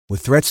With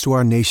threats to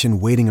our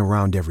nation waiting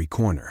around every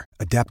corner,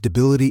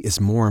 adaptability is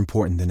more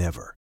important than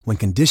ever. When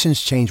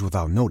conditions change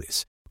without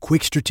notice,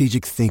 quick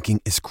strategic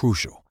thinking is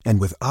crucial.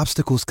 And with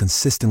obstacles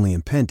consistently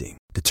impending,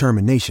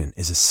 determination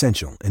is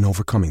essential in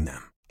overcoming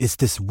them. It's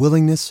this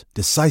willingness,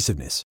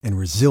 decisiveness, and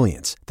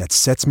resilience that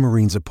sets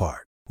Marines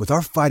apart. With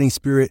our fighting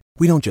spirit,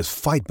 we don't just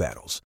fight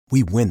battles,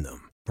 we win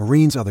them.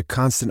 Marines are the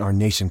constant our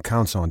nation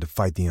counts on to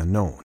fight the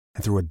unknown.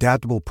 And through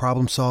adaptable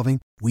problem solving,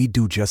 we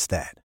do just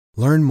that.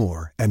 Learn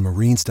more at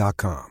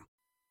marines.com.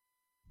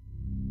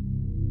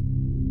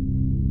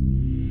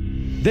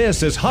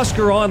 This is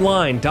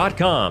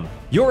HuskerOnline.com,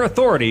 your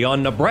authority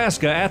on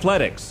Nebraska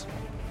athletics.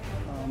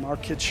 Our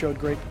kids showed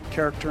great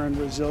character and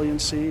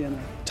resiliency in a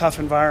tough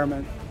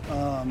environment.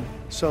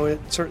 So it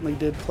certainly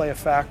did play a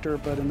factor,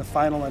 but in the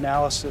final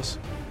analysis,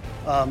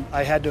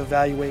 I had to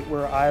evaluate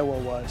where Iowa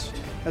was.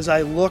 As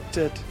I looked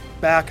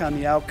back on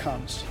the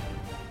outcomes,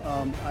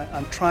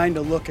 I'm trying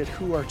to look at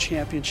who are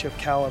championship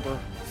caliber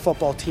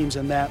football teams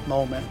in that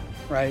moment,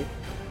 right?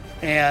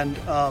 And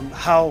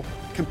how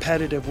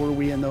competitive were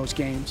we in those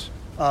games?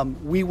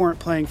 We weren't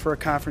playing for a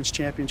conference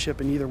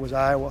championship, and neither was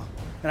Iowa.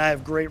 And I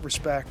have great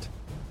respect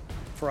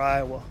for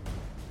Iowa.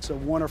 It's a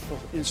wonderful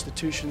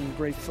institution and a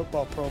great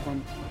football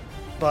program.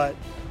 But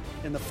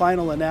in the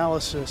final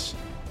analysis,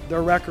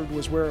 their record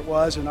was where it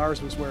was and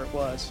ours was where it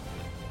was.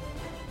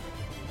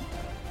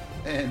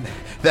 And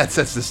that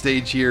sets the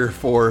stage here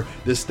for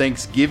this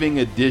Thanksgiving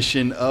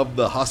edition of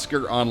the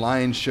Husker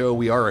Online Show.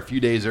 We are a few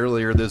days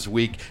earlier this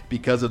week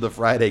because of the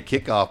Friday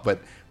kickoff,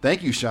 but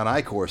thank you, Sean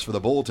Eichhorst, for the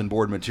bulletin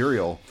board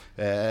material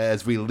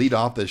as we lead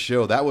off this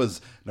show. That was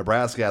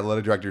Nebraska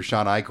Athletic Director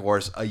Sean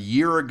Eichhorst a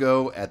year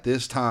ago at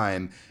this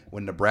time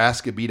when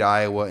Nebraska beat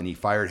Iowa and he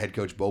fired head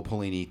coach Bo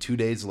Pelini 2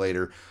 days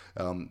later.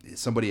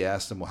 Somebody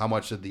asked him, well, how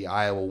much did the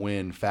Iowa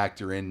win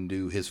factor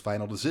into his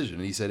final decision?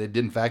 And he said it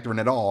didn't factor in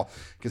at all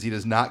because he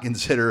does not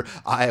consider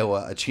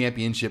Iowa a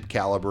championship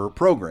caliber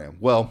program.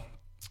 Well,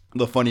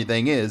 the funny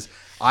thing is,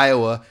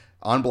 Iowa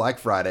on Black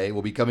Friday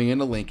will be coming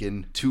into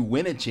Lincoln to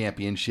win a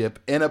championship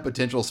and a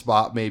potential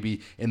spot maybe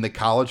in the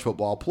college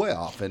football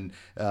playoff. And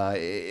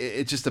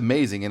it's just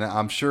amazing. And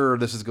I'm sure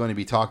this is going to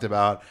be talked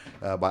about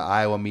by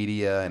Iowa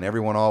media and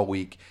everyone all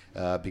week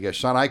because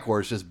Sean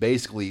Eichhorst just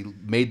basically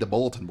made the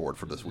bulletin board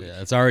for this week.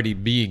 Yeah, it's already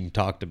being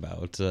talked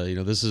about.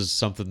 This is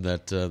something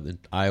that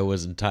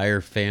Iowa's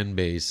entire fan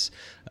base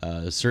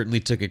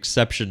certainly took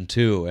exception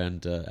to.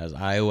 And as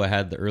Iowa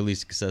had the early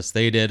success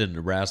they did and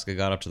Nebraska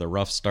got up to the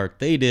rough start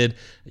they did,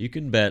 you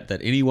can bet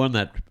that anyone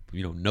that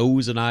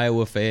knows an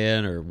Iowa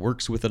fan or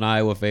works with an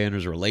Iowa fan or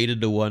is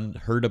related to one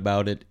heard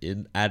about it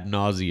in ad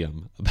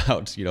nauseum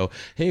about,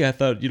 hey, I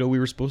thought, we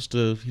were supposed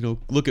to,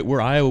 look at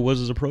where Iowa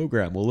was as a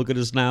program. Well, look at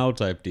us now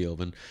type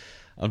deal. And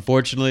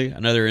unfortunately,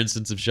 another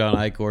instance of Sean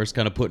Eichhorst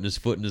kind of putting his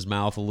foot in his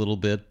mouth a little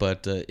bit.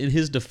 But in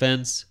his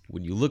defense,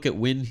 when you look at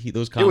when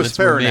those comments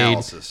were made,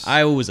 analysis.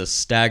 Iowa was a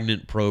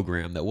stagnant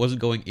program that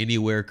wasn't going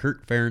anywhere.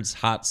 Kirk Ferentz'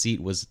 hot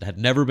seat had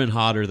never been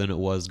hotter than it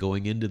was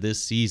going into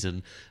this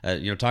season.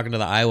 Talking to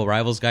the Iowa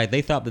Rivals guy,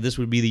 they thought that this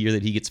would be the year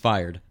that he gets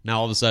fired. Now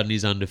all of a sudden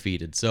he's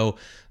undefeated. So,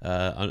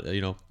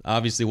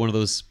 obviously one of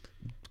those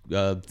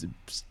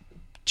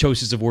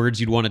choices of words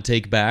you'd want to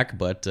take back,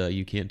 but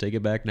you can't take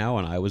it back now,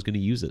 and Iowa's going to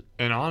use it.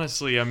 And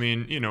honestly,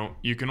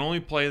 you can only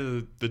play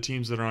the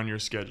teams that are on your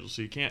schedule,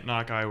 so you can't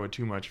knock Iowa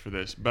too much for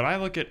this. But I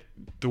look at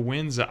the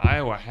wins that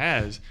Iowa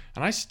has,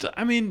 and I still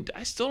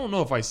don't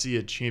know if I see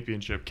a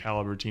championship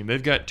caliber team.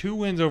 They've got 2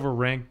 wins over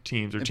ranked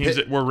teams, or teams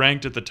that were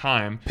ranked at the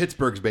time.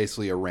 Pittsburgh's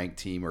basically a ranked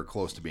team or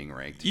close to being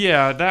ranked.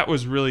 Yeah, that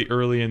was really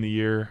early in the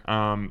year.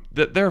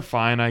 They're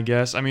fine, I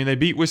guess. They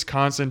beat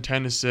Wisconsin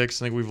 10-6. I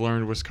think we've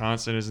learned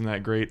Wisconsin isn't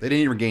that great. They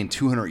didn't even gain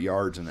 200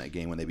 yards in that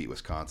game when they beat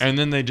Wisconsin. And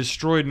then they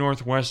destroyed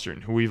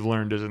Northwestern, who we've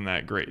learned isn't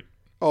that great.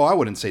 Oh, I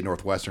wouldn't say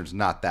Northwestern's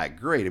not that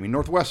great.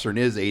 Northwestern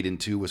is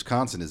 8-2.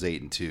 Wisconsin is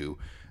 8-2.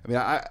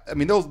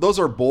 Those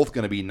are both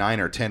going to be 9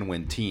 or 10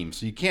 win teams,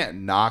 so you can't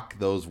knock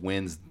those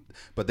wins.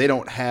 But they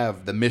don't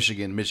have the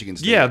Michigan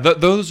State. Yeah,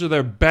 those are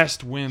their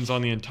best wins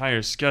on the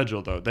entire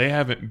schedule, though. They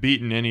haven't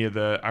beaten any of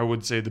I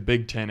would say, the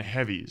Big Ten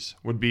heavies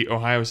would be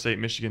Ohio State,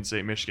 Michigan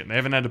State, Michigan. They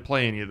haven't had to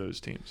play any of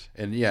those teams.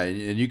 And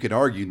you could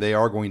argue they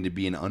are going to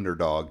be an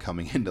underdog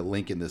coming into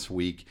Lincoln this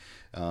week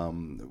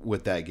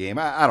with that game.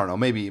 I don't know.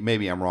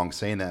 Maybe I'm wrong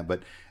saying that,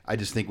 but I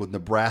just think with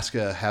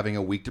Nebraska having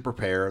a week to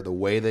prepare, the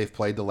way they've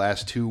played the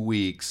last 2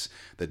 weeks,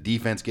 the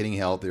defense getting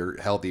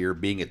healthier,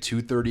 being a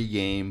 2:30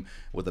 game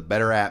with a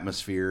better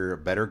atmosphere, a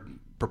better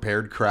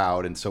prepared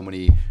crowd, in so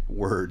many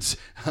words.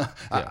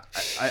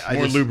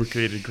 More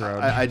lubricated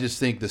crowd. I just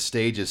think the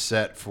stage is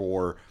set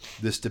for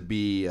this to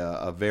be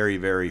a very,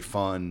 very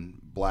fun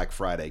Black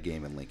Friday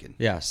game in Lincoln.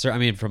 Yeah, sir. I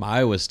mean, from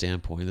Iowa's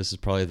standpoint, this is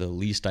probably the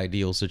least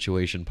ideal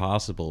situation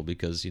possible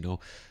because,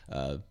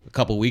 a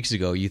couple weeks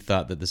ago, you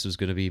thought that this was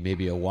going to be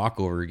maybe a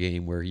walkover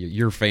game where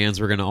your fans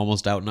were going to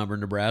almost outnumber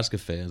Nebraska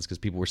fans because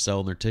people were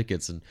selling their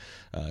tickets. And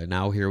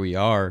now here we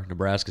are.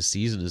 Nebraska's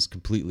season has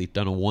completely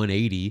done a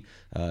 180,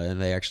 and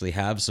they actually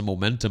have some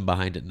momentum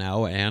behind it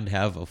now and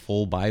have a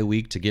full bye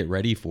week to get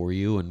ready for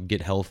you and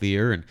get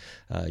healthier. And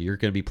you're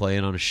going to be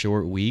playing on a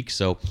short week.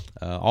 So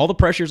all the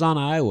pressure's on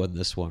Iowa in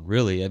this one,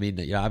 really. I mean,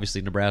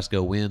 obviously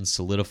Nebraska wins,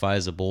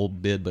 solidifies a bowl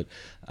bid, but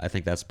I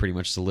think that's pretty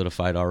much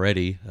solidified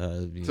already.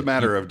 It's a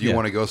matter of, do you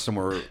want to go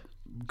somewhere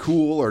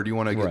cool or do you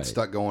want to get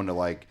stuck going to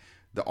like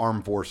the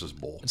Armed Forces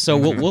Bowl? So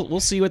we'll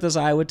see what this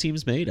Iowa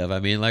team's made of. I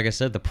mean, like I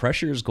said, the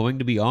pressure is going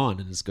to be on,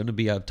 and it's going to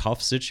be a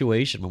tough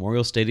situation.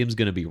 Memorial Stadium's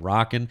going to be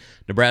rocking.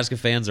 Nebraska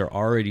fans are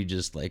already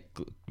just like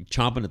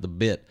chomping at the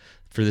bit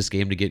for this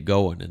game to get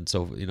going, and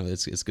so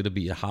it's going to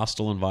be a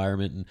hostile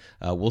environment,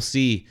 and we'll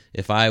see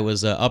if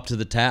Iowa's up to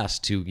the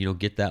task to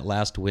get that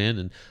last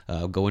win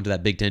and go into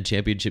that Big Ten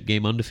championship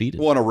game undefeated.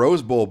 Well, and a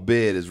Rose Bowl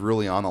bid is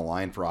really on the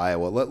line for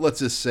Iowa.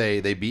 Let's just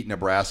say they beat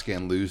Nebraska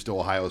and lose to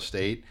Ohio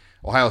State.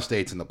 Ohio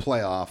State's in the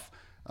playoff,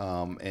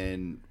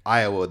 and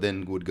Iowa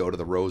then would go to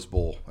the Rose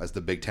Bowl as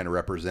the Big Ten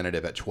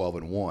representative at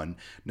 12-1.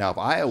 Now, if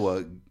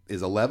Iowa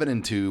is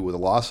 11-2 with a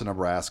loss to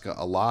Nebraska,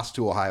 a loss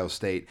to Ohio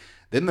State,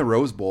 then the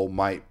Rose Bowl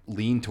might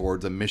lean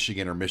towards a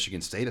Michigan or Michigan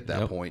State at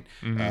that point.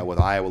 With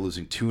Iowa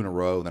losing 2 in a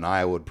row, then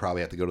Iowa would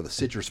probably have to go to the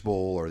Citrus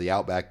Bowl or the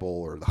Outback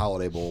Bowl or the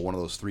Holiday Bowl, one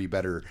of those 3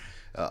 better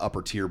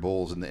upper tier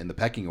bowls in the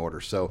pecking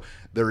order. So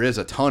there is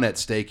a ton at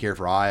stake here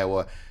for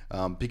Iowa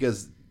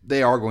because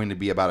they are going to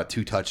be about a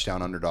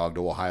 2-touchdown underdog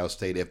to Ohio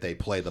State if they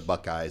play the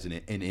Buckeyes in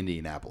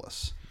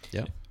Indianapolis.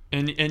 Yep.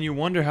 And you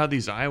wonder how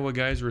these Iowa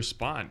guys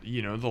respond.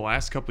 The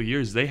last couple of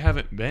years, they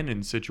haven't been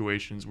in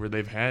situations where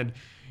they've had,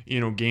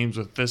 games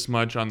with this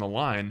much on the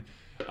line.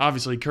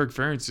 Obviously, Kirk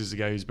Ferentz is the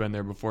guy who's been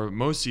there before. But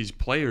most of these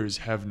players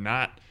have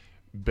not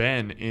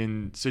been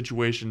in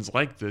situations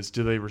like this.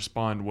 Do they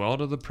respond well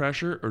to the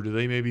pressure, or do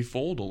they maybe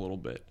fold a little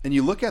bit? And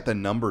you look at the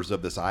numbers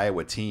of this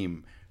Iowa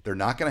team, they're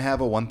not going to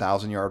have a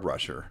 1,000-yard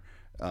rusher.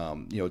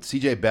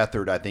 C.J.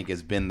 Beathard, I think,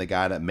 has been the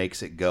guy that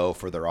makes it go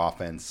for their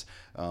offense.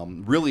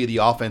 Really, the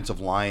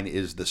offensive line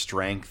is the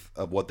strength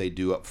of what they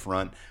do up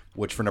front,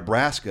 which for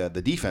Nebraska,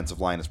 the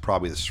defensive line is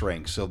probably the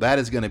strength. So that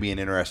is going to be an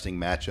interesting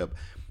matchup.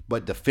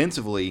 But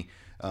defensively,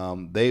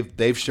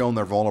 they've shown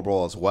they're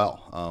vulnerable as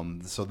well.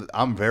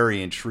 I'm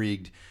very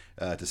intrigued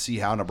to see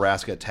how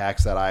Nebraska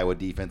attacks that Iowa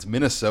defense.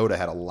 Minnesota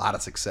had a lot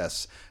of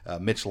success.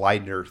 Mitch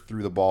Leidner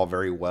threw the ball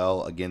very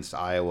well against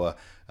Iowa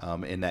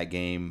in that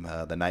game,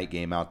 the night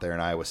game out there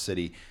in Iowa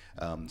City.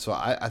 So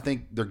I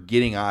think they're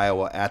getting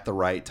Iowa at the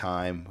right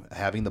time,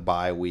 having the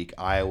bye week.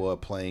 Iowa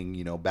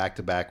playing,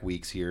 back-to-back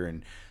weeks here,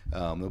 and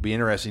it'll be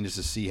interesting just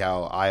to see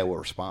how Iowa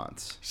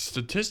responds.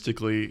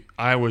 Statistically,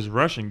 Iowa's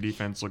rushing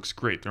defense looks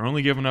great. They're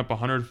only giving up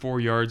 104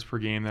 yards per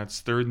game.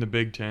 That's 3rd in the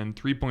Big Ten,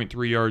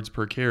 3.3 yards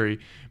per carry.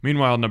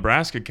 Meanwhile,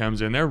 Nebraska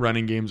comes in. Their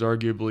running game's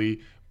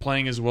arguably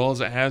playing as well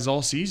as it has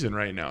all season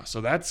right now.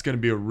 So that's going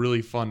to be a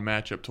really fun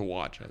matchup to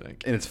watch, I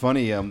think. And it's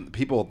funny,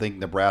 people think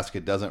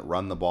Nebraska doesn't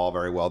run the ball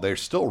very well. They're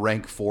still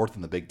ranked 4th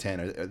in the Big Ten.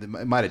 It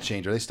might have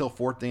changed. Are they still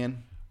 4th,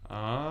 Dan?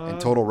 In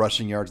total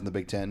rushing yards in the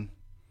Big Ten?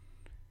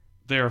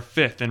 They are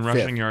 5th in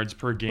rushing yards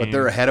per game. But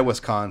they're ahead of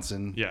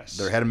Wisconsin. Yes.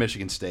 They're ahead of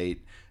Michigan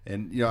State.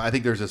 And, I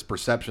think there's this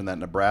perception that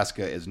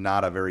Nebraska is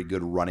not a very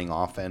good running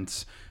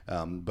offense.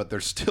 But they're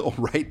still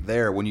right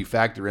there when you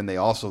factor in they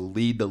also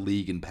lead the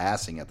league in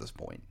passing at this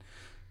point.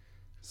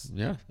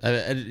 Yeah,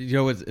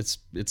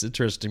 it's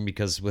interesting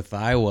because with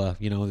Iowa,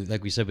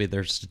 like we said,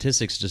 their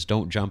statistics just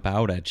don't jump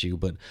out at you.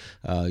 But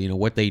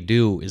what they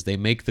do is they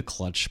make the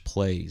clutch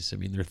plays. I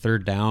mean, their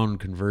 3rd down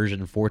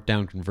conversion, 4th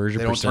down conversion.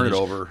 They don't turn it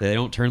over. They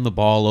don't turn the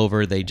ball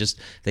over. They just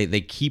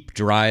they keep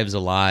drives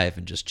alive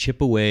and just chip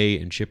away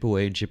and chip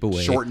away and chip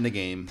away. Shorten the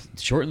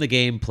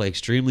game. Play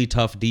extremely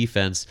tough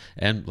defense,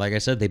 and like I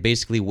said, they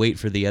basically wait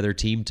for the other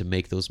team to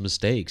make those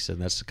mistakes, and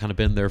that's kind of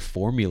been their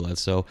formula.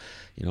 So,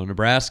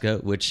 Nebraska,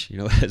 which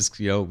as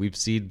we've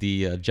seen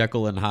the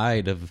Jekyll and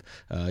Hyde of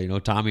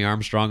Tommy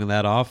Armstrong in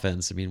that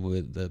offense. I mean,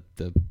 with the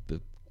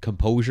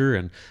composure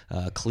and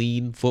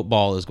clean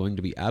football is going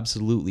to be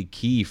absolutely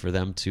key for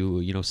them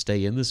to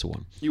stay in this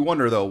one. You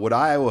wonder though, would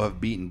Iowa have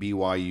beaten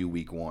BYU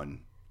week 1?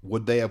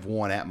 Would they have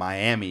won at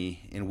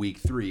Miami in week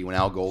 3 when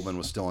Al Goldman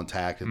was still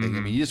intact? I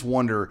mean, you just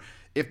wonder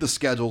if the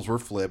schedules were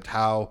flipped,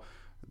 how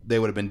they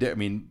would have been. I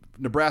mean,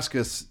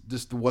 Nebraska's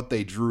just what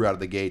they drew out of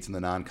the gates in the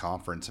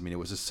non-conference. I mean, it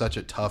was just such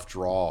a tough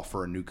draw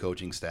for a new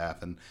coaching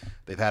staff, and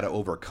they've had to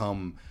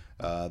overcome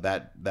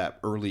that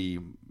early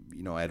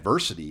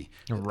adversity.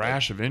 A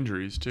rash of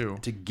injuries too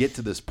to get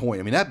to this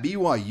point. I mean, that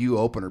BYU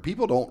opener,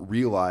 people don't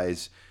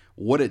realize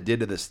what it did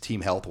to this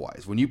team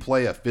health-wise. When you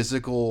play a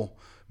physical,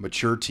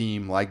 mature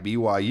team like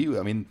BYU,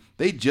 I mean,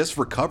 they just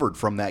recovered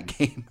from that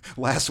game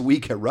last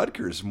week at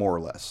Rutgers, more or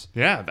less.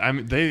 Yeah, I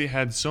mean, they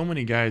had so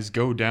many guys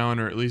go down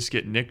or at least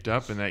get nicked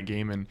up in that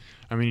game. And,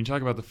 I mean, you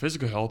talk about the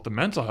physical health, the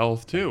mental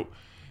health, too.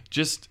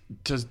 just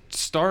to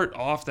start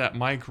off that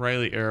Mike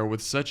Riley era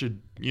with such a,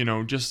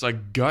 just a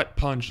gut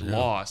punch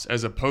loss,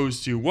 as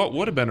opposed to what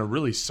would have been a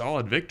really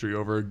solid victory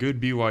over a good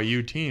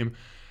BYU team.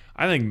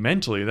 I think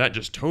mentally that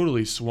just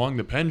totally swung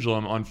the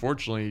pendulum,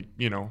 unfortunately,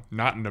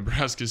 not in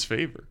Nebraska's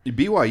favor.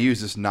 BYU is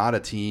just not a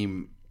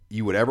team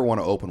you would ever want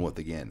to open with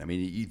again. I mean,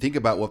 you think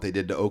about what they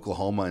did to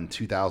Oklahoma in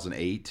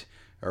 2008,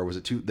 or was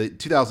it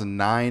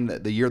 2009,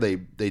 the year they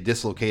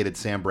dislocated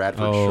Sam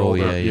Bradford's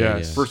shoulder.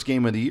 Yeah. First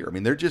game of the year. I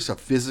mean, they're just a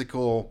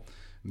physical,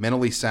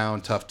 mentally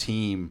sound, tough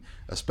team,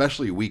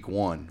 especially week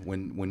one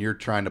when you're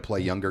trying to play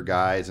younger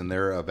guys and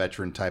they're a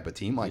veteran type of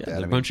team like that.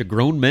 They're a bunch of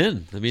grown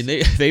men. I mean,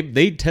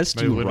 they test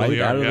you right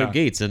out of their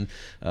gates, and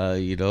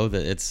that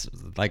it's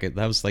like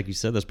that was like you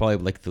said. That's probably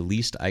like the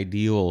least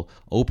ideal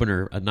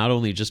opener, not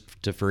only just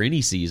for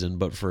any season,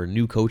 but for a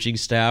new coaching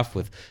staff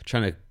with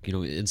trying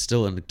to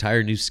instill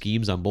entire new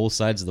schemes on both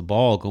sides of the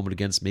ball, going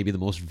against maybe the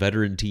most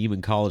veteran team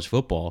in college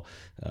football.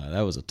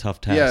 That was a tough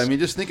task. Yeah, I mean,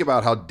 just think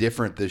about how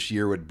different this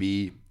year would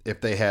be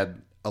if they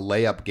had a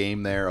layup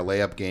game,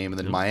 and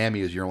then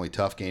Miami is your only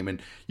tough game.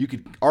 And you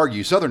could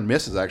argue Southern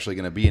Miss is actually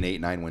going to be an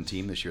 8-9 win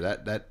team this year.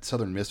 That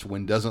Southern Miss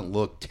win doesn't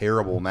look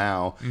terrible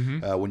now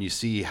when you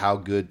see how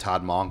good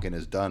Todd Monken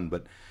has done.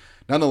 But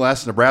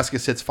nonetheless, Nebraska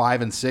sits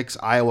 5-6.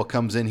 Iowa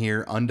comes in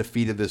here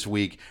undefeated this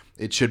week.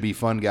 It should be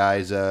fun,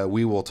 guys.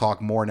 We will talk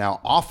more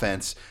now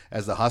offense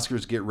as the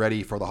Huskers get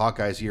ready for the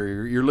Hawkeyes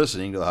here. You're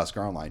listening to the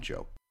Husker Online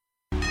Show.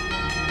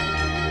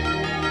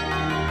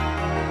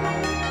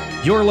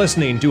 You're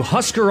listening to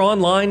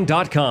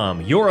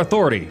HuskerOnline.com, your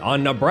authority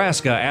on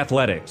Nebraska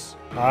athletics.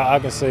 I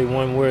can say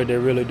one word that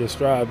really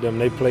describes them.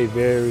 They play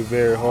very,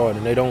 very hard,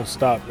 and they don't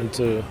stop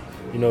until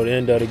the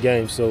end of the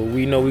game. So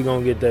we know we're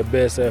going to get that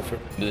best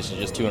effort. This is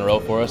just 2 in a row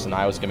for us, and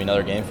Iowa's going to be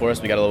another game for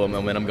us. We got a little bit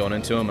of momentum going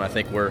into them, and I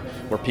think we're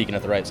peaking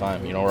at the right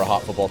time. We're a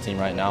hot football team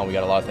right now. We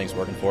got a lot of things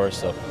working for us,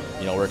 so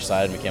we're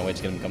excited. We can't wait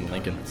to get them to come to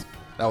Lincoln.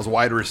 That was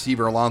wide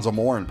receiver Alonzo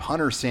Moore and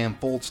punter Sam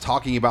Foltz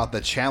talking about the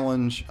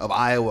challenge of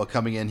Iowa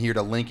coming in here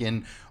to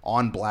Lincoln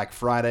on Black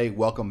Friday.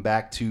 Welcome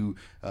back to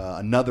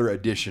another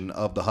edition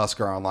of the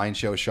Husker Online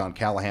Show. Sean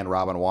Callahan,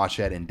 Robin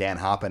Washett, and Dan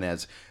Hoppen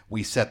as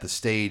we set the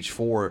stage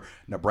for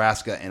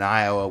Nebraska and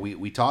Iowa.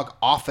 We talk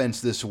offense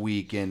this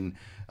week, and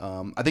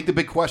I think the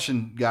big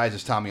question, guys,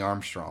 is Tommy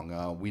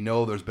Armstrong. We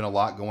know there's been a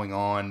lot going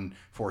on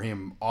for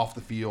him off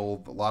the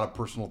field, a lot of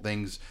personal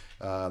things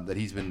that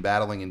he's been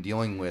battling and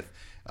dealing with.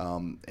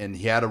 And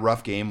he had a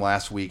rough game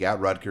last week at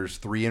Rutgers,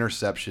 3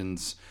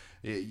 interceptions.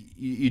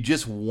 You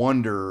just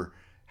wonder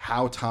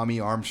how Tommy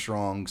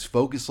Armstrong's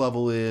focus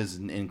level is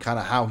and kind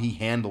of how he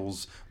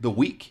handles the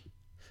week.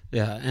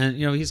 Yeah, and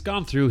he's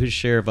gone through his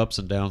share of ups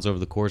and downs over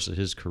the course of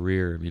his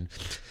career. I mean,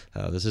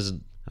 this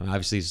isn't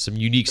obviously some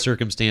unique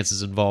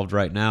circumstances involved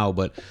right now,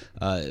 but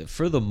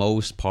for the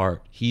most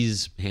part,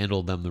 he's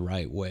handled them the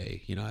right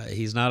way.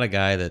 He's not a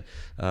guy that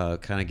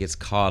kind of gets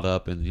caught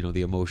up in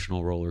the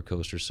emotional roller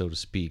coaster, so to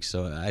speak.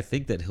 So I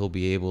think that he'll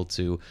be able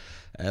to,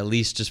 at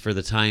least just for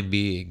the time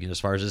being, as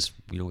far as this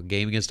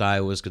game against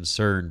Iowa is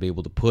concerned, be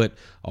able to put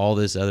all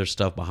this other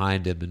stuff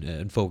behind him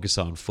and focus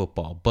on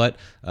football. But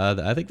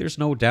I think there's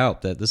no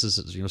doubt that this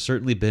has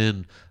certainly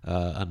been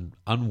an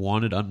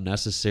unwanted,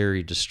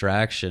 unnecessary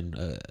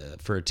distraction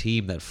for a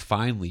team that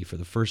finally, for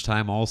the first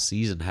time all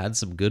season, had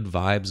some good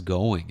vibes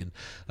going.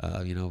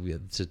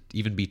 And to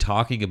even be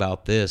talking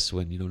about this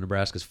when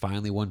Nebraska's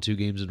finally won 2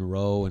 games in a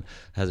row and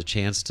has a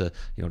chance to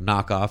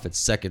knock off its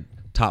second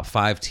top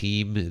 5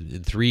 team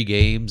in 3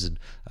 games and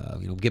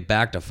get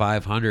back to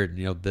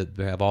 500 that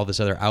have all this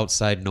other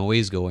outside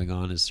noise going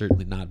on has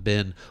certainly not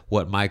been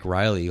what Mike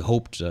Riley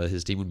hoped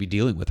his team would be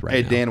dealing with right now.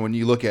 Hey Dan, when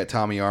you look at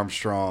Tommy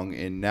Armstrong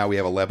and now we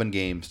have 11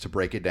 games to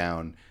break it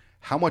down,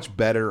 how much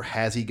better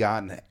has he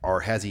gotten,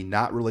 or has he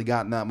not really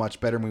gotten that much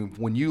better? I mean,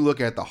 when you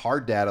look at the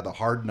hard data, the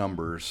hard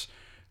numbers,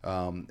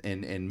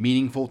 and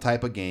meaningful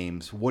type of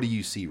games, what do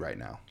you see right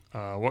now?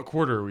 What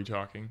quarter are we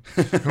talking?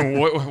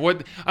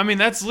 What? I mean,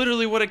 that's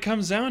literally what it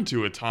comes down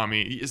to with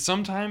Tommy.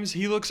 Sometimes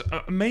he looks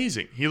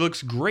amazing. He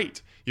looks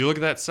great. You look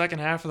at that second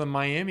half of the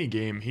Miami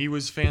game, he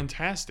was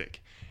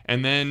fantastic.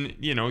 And then,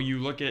 you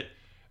look at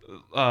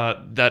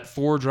that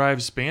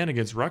 4-drive span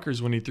against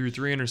Rutgers when he threw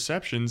 3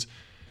 interceptions,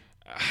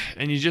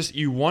 and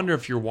you wonder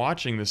if you're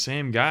watching the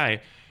same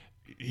guy.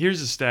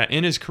 Here's a stat.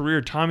 In his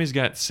career, Tommy's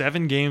got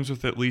 7 games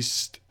with at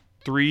least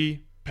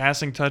 3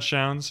 passing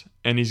touchdowns,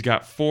 and he's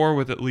got 4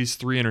 with at least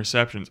 3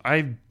 interceptions.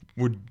 I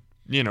would,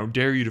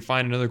 dare you to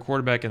find another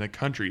quarterback in the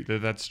country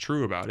that's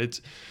true about.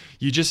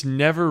 You just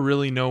never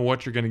really know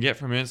what you're going to get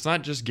from him. It's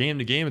not just game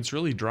to game, it's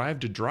really drive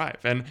to drive.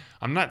 And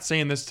I'm not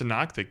saying this to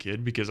knock the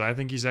kid, because I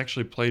think he's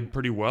actually played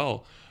pretty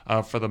well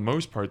for the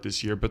most part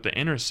this year, but the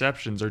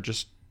interceptions are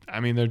just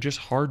they're just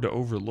hard to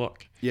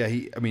overlook. Yeah,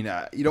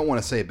 you don't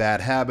want to say bad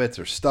habits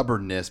or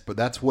stubbornness, but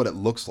that's what it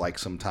looks like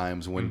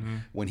sometimes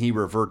when he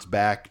reverts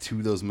back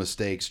to those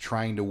mistakes,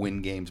 trying to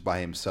win games by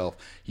himself.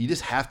 You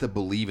just have to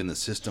believe in the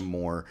system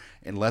more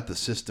and let the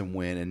system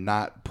win and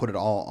not put it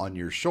all on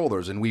your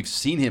shoulders. And we've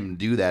seen him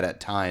do that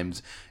at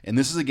times. And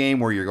this is a game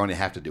where you're going to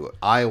have to do it.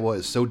 Iowa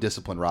is so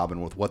disciplined,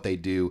 Robin, with what they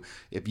do.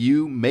 If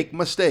you make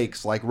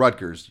mistakes like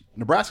Rutgers,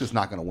 Nebraska's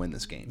not going to win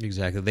this game.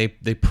 Exactly.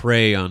 They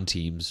prey on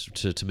teams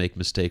to make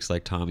mistakes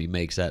like Tommy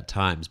makes at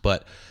times.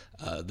 But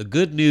the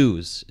good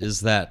news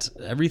is that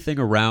everything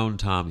around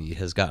Tommy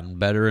has gotten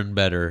better and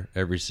better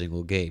every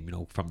single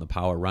game. From the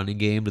power running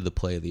game to the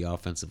play of the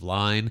offensive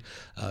line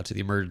to the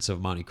emergence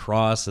of Monty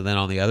Cross, and then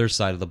on the other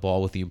side of the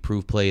ball with the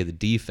improved play of the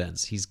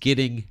defense. He's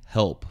getting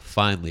help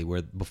finally,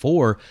 where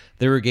before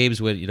there were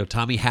games when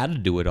Tommy had to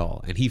do it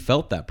all, and he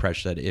felt that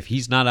pressure that if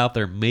he's not out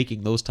there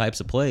making those types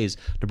of plays,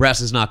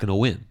 Nebraska's not going to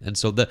win. And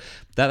so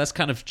that's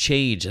kind of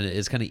changed, and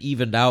it's kind of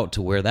evened out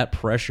to where that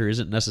pressure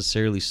isn't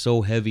necessarily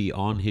so heavy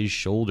on his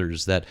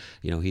shoulders that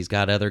he's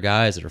got other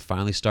guys that are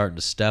finally starting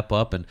to step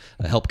up and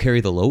help carry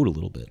the load a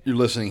little bit. You're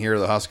listening here to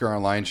the Husker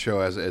Online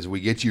Show as we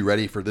get you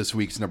ready for this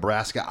week's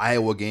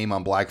Nebraska-Iowa game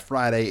on Black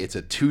Friday. It's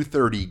a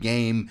 2:30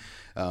 game.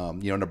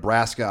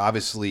 Nebraska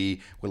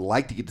obviously would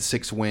like to get the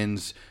 6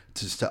 wins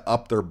to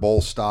up their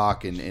bowl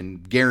stock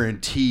and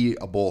guarantee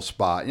a bowl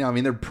spot.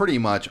 They're pretty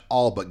much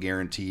all but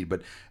guaranteed,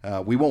 but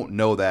we won't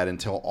know that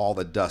until all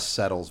the dust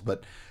settles.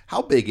 But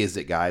how big is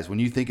it, guys, when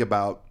you think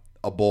about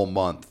a bowl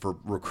month for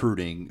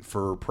recruiting,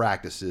 for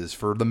practices,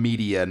 for the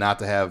media not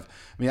to have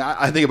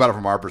I think about it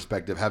from our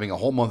perspective, having a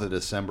whole month of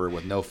December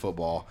with no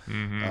football.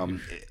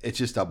 It's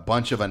just a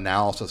bunch of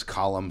analysis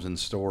columns and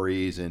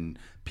stories and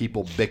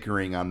people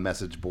bickering on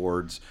message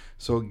boards.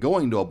 So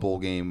going to a bowl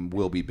game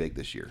will be big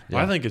this year.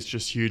 Well, I think it's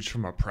just huge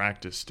from a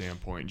practice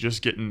standpoint,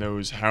 just getting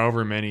those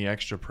however many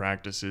extra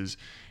practices.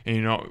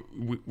 And,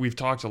 we've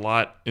talked a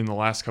lot in the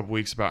last couple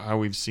weeks about how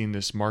we've seen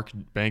this Mark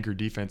Banker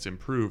defense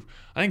improve.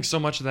 I think so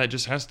much of that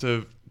just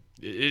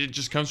it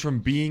just comes from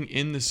being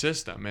in the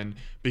system and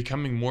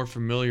becoming more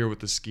familiar with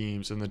the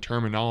schemes and the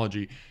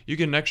terminology. You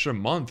get an extra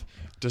month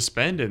to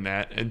spend in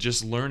that and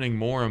just learning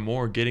more and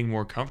more, getting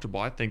more comfortable.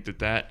 I think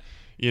that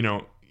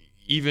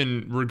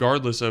even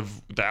regardless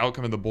of the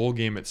outcome of the bowl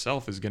game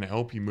itself, is going to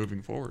help you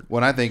moving forward.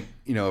 When I think,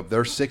 if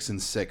they're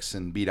 6-6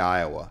 and beat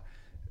Iowa,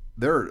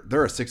 they're a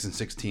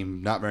 6-6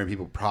 team. Not very many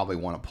people probably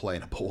want to play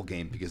in a bowl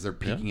game because they're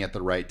peaking at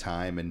the right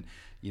time. And,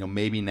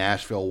 maybe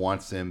Nashville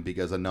wants them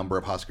because a number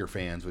of Husker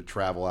fans would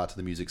travel out to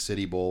the Music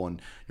City Bowl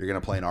and you're going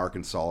to play in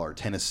Arkansas or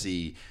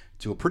Tennessee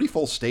to a pretty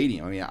full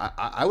stadium.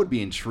 I would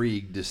be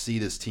intrigued to see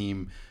this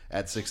team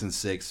at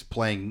 6-6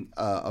 playing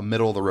a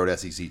middle-of-the-road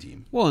SEC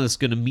team. Well, and it's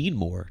going to mean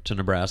more to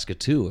Nebraska,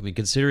 too.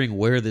 considering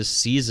where this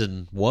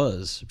season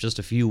was just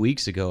a few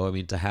weeks ago,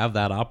 to have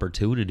that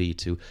opportunity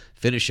to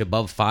finish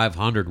above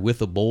 500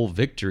 with a bowl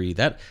victory,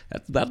 that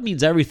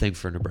means everything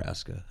for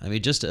Nebraska.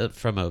 Just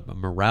from a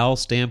morale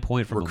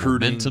standpoint, from a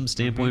momentum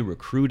standpoint,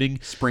 recruiting.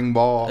 Spring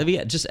ball.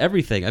 Just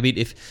everything.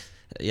 The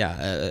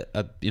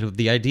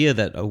idea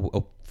that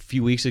a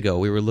few weeks ago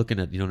we were looking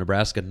at,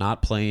 Nebraska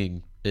not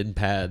playing in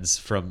pads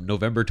from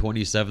November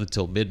 27th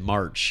till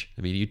mid-March.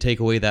 You take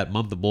away that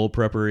month of bowl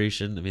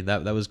preparation,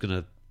 that was going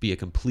to be a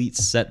complete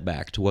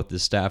setback to what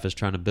this staff is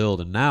trying to build.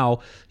 And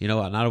now,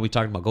 not are we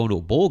talking about going to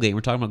a bowl game,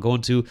 we're talking about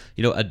going to,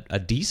 a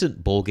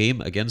decent bowl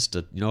game against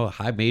a,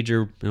 high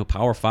major,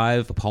 Power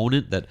 5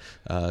 opponent that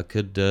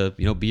could,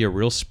 be a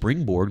real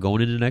springboard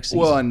going into next season.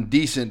 Well, and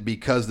decent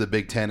because the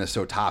Big Ten is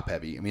so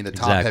top-heavy. The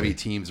top-heavy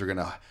teams are going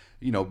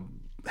to,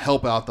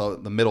 help out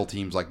the middle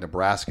teams like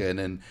Nebraska. And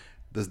then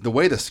the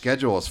way the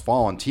schedule has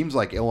fallen, teams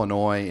like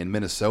Illinois and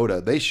Minnesota,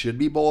 they should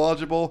be bowl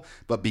eligible,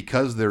 but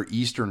because their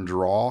Eastern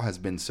draw has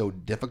been so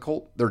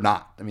difficult, they're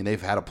not.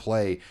 They've had to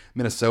play,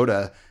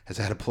 Minnesota has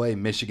had to play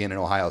Michigan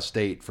and Ohio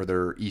State for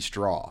their East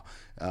draw.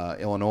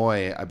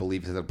 Illinois, I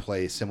believe, has had to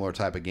play similar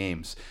type of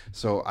games.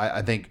 So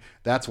I think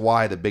that's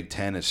why the Big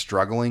Ten is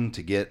struggling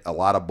to get a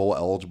lot of bowl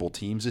eligible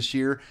teams this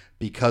year,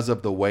 because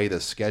of the way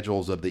the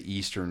schedules of the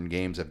Eastern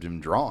games have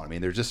been drawn.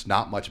 There's just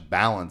not much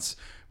balance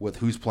with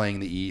who's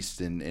playing the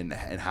East and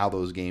how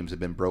those games have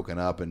been broken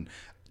up. And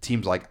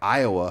teams like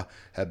Iowa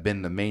have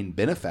been the main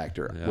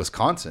benefactor. Yeah.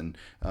 Wisconsin,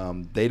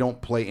 they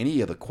don't play any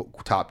of the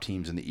top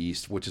teams in the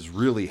East, which has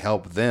really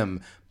helped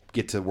them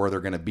get to where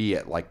they're going to be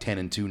at like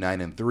 10-2,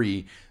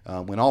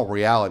 9-3. When all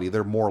reality,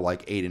 they're more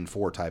like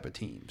 8-4 type of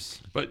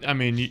teams. But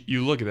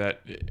you look at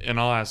that, and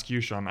I'll ask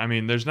you, Sean.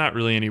 There's not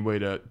really any way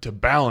to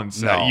balance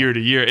that year to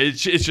year.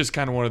 It's just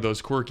kind of one of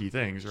those quirky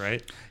things,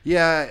 right?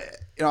 Yeah.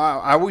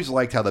 I always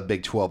liked how the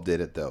Big 12 did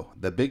it, though.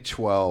 The Big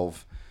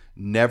 12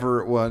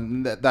 never – well,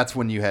 that's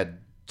when you had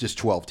just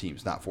 12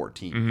 teams, not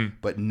 14.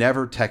 But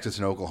never Texas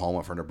and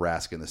Oklahoma for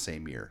Nebraska in the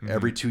same year.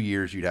 Every 2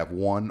 years you'd have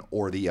one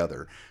or the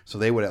other. So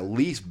they would at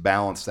least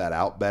balance that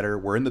out better.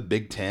 Where in the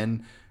Big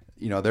 10 –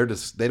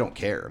 they don't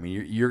care.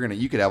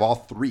 You could have all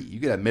three. You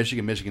could have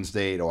Michigan, Michigan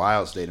State,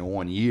 Ohio State in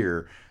 1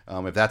 year.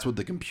 If that's what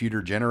the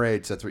computer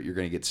generates, that's what you're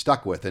going to get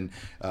stuck with. And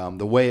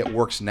the way it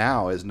works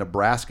now is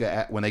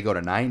Nebraska, when they go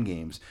to 9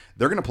 games,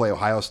 they're going to play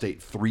Ohio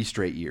State 3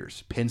 straight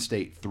years, Penn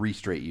State 3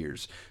 straight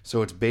years.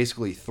 So it's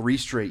basically 3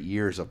 straight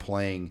years of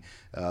playing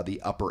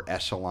the upper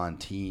echelon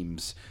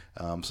teams.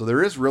 So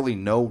there is really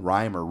no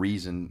rhyme or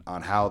reason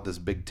on how this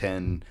Big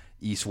Ten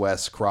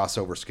East-West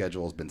crossover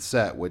schedule has been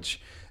set, which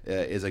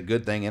is a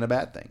good thing and a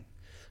bad thing.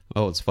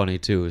 Oh, it's funny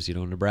too. Is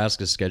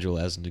Nebraska's schedule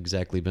hasn't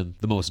exactly been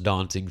the most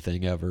daunting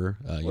thing ever.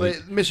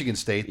 Michigan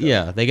State, though.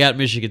 Yeah, they got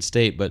Michigan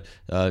State, but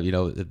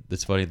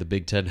it's funny. The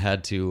Big Ten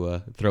had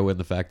to throw in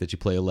the fact that you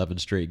play 11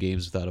 straight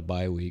games without a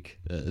bye week,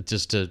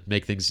 just to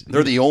make things.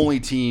 They're the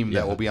only team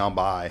that will be on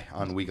bye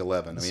on week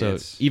 11. So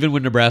even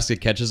when Nebraska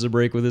catches a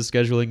break with its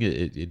scheduling,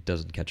 it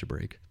doesn't catch a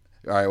break.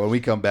 All right, when we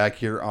come back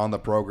here on the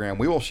program,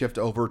 we will shift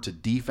over to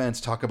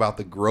defense, talk about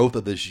the growth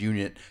of this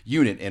unit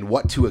and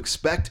what to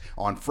expect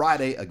on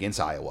Friday against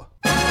Iowa.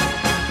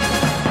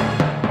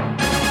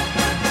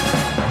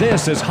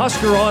 This is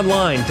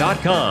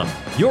HuskerOnline.com,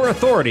 your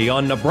authority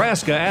on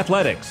Nebraska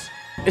athletics.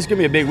 It's going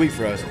to be a big week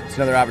for us. It's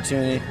another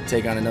opportunity to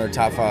take on another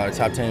top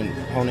 10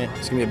 opponent.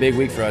 It's going to be a big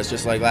week for us,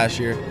 just like last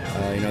year.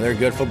 They're a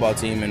good football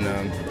team, and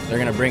they're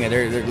going to bring it.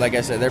 They're, like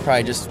I said, they're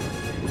probably just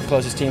the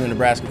closest team in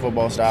Nebraska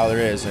football style there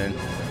is, and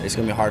it's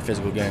going to be a hard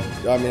physical game.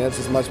 I mean, that's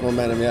as much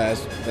momentum,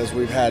 as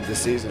we've had this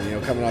season.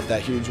 Coming off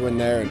that huge win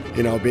there,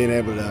 and being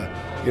able to,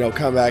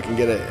 come back and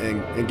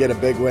get a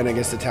big win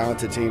against a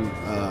talented team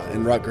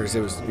in Rutgers.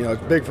 It was,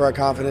 it's big for our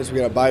confidence. We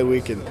got a bye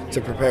week and to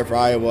prepare for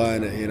Iowa,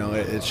 and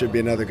it should be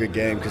another good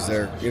game because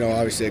they're,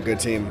 obviously a good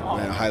team,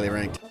 highly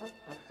ranked.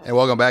 And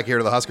welcome back here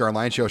to the Husker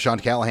Online Show. Sean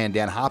Callahan,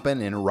 Dan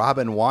Hoppen, and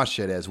Robin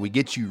Washut as we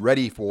get you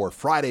ready for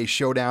Friday's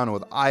showdown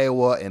with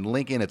Iowa and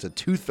Lincoln. It's a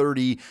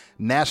 2:30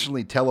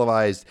 nationally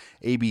televised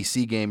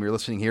ABC game. You're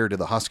listening here to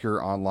the Husker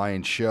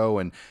Online Show,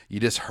 and you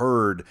just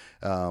heard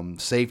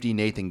safety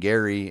Nathan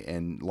Gary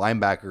and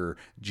linebacker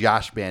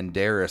Josh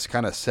Banderas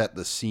kind of set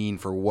the scene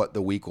for what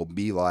the week will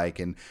be like.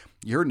 And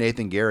you heard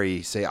Nathan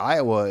Gary say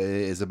Iowa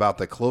is about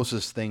the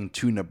closest thing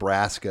to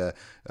Nebraska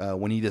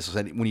when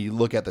you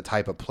look at the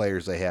type of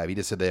players they have. He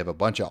just said they have a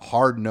bunch of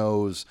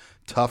hard-nosed,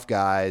 tough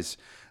guys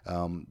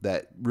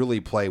that really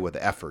play with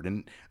effort.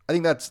 And I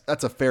think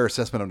that's a fair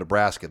assessment of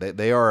Nebraska.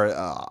 They are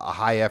a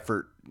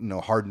high-effort,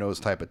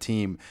 hard-nosed type of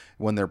team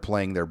when they're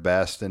playing their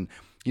best. And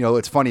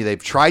it's funny,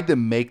 they've tried to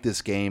make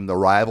this game the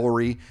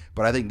rivalry,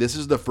 but I think this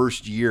is the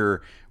first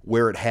year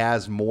where it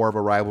has more of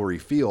a rivalry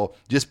feel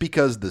just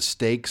because the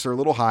stakes are a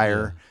little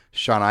higher.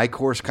 Sean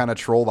Eichhorst kind of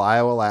trolled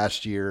Iowa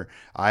last year.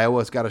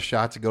 Iowa's got a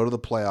shot to go to the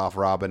playoff,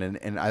 Robin,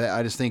 and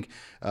I just think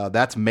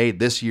that's made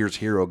this year's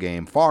hero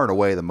game far and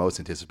away the most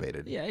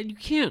anticipated. Yeah, and you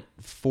can't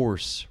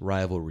force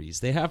rivalries;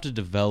 they have to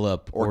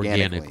develop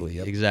organically.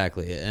 Yep.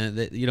 Exactly, and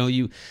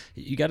you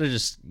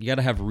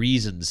gotta have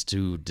reasons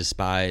to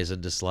despise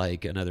and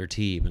dislike another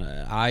team.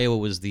 And Iowa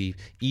was the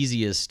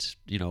easiest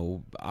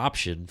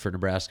option for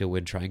Nebraska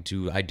when trying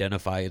to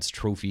identify its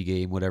trophy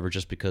game, whatever,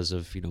 just because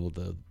of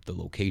the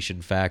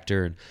location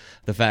factor and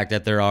the fact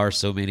that there are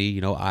so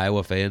many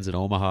Iowa fans in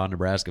Omaha,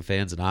 Nebraska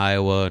fans in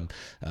Iowa, and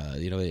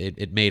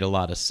it made a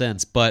lot of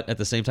sense. But at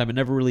the same time, it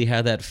never really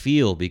had that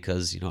feel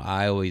because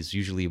Iowa is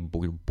usually a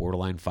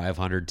borderline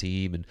 500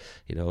 team, and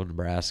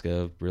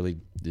Nebraska really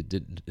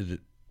didn't.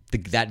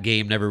 That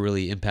game never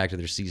really impacted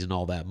their season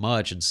all that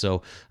much, and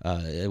so,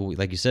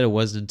 like you said, it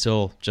wasn't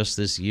until just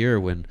this year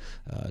when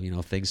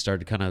things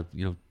started kind of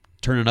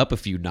turning up a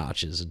few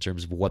notches in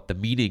terms of what the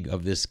meaning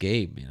of this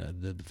game.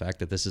 The fact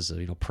that this is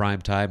a prime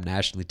time,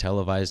 nationally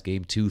televised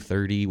game,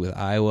 2:30 with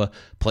Iowa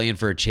playing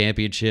for a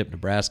championship,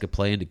 Nebraska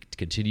playing to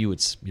continue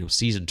its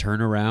season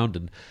turnaround,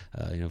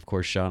 and of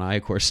course Sean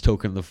Eichhorst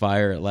stoking the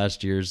fire at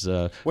last year's.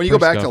 When you go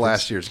back to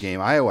last year's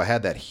game, Iowa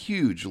had that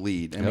huge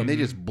lead. I mean, they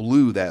just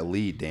blew that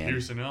lead, Dan.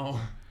 Pearson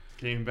L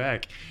came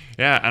back.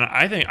 Yeah, and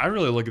I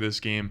really look at this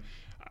game.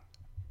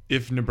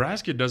 If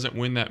Nebraska doesn't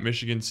win that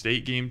Michigan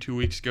State game 2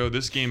 weeks ago,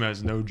 this game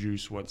has no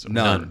juice whatsoever.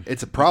 None.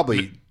 It's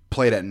probably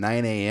played at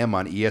 9 a.m.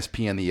 on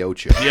ESPN The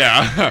Ocho.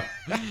 Yeah.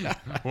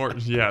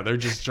 They're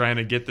just trying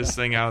to get this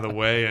thing out of the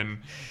way, and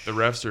the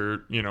refs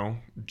are,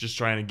 just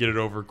trying to get it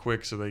over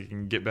quick so they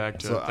can get back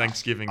to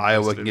Thanksgiving.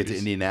 Iowa can get to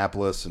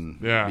Indianapolis and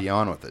be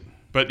on with it.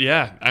 But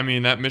yeah, I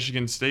mean, that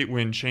Michigan State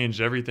win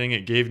changed everything.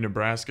 It gave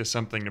Nebraska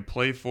something to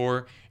play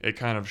for. It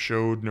kind of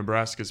showed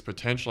Nebraska's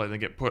potential. I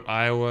think it put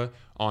Iowa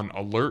on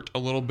alert a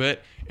little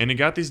bit, and it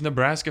got these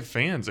Nebraska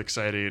fans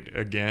excited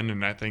again,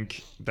 and I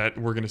think that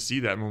we're going to see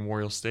that at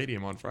Memorial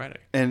Stadium on Friday.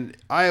 And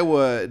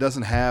Iowa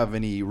doesn't have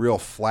any real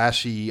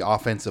flashy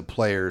offensive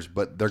players,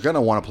 but they're going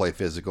to want to play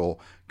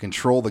physical,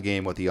 control the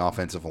game with the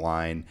offensive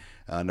line.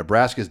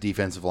 Nebraska's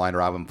defensive line,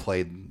 Robin,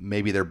 played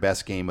maybe their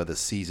best game of the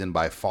season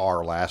by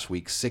far last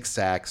week. 6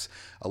 sacks,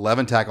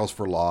 11 tackles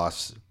for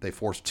loss. They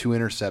forced 2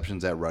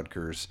 interceptions at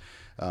Rutgers.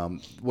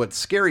 What's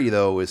scary,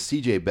 though, is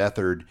C.J.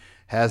 Beathard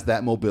has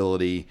that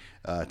mobility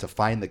to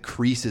find the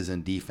creases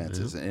in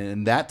defenses,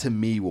 and that to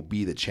me will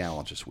be the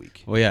challenge this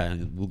week. Well, yeah,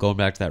 and going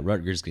back to that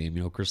Rutgers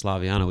game, Chris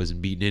Laviano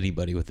isn't beating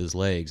anybody with his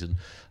legs, and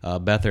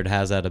Beathard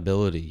has that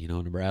ability.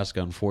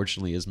 Nebraska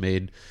unfortunately has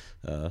made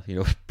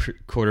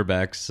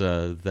quarterbacks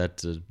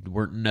that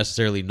weren't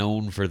necessarily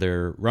known for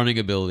their running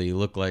ability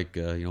look like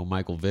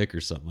Michael Vick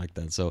or something like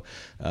that. So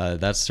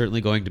that's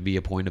certainly going to be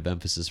a point of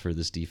emphasis for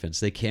this defense.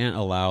 They can't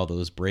allow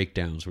those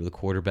breakdowns where the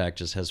quarterback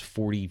just has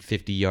 40,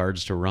 50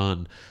 yards to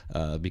run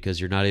because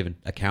you're not even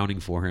accounting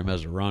for him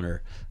as a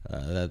runner.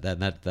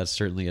 That's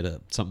certainly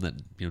something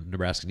that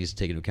Nebraska needs to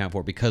take into account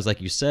for, because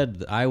like you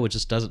said, Iowa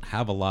just doesn't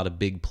have a lot of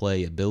big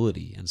play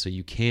ability, and so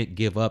you can't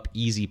give up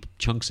easy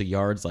chunks of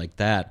yards like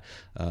that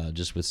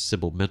just with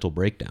simple mental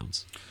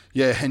breakdowns.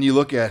 Yeah, and you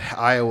look at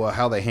Iowa,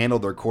 how they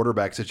handled their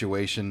quarterback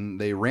situation.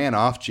 They ran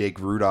off Jake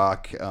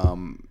Rudock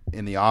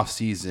in the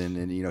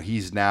offseason, and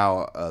he's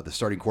now the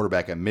starting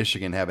quarterback at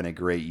Michigan, having a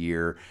great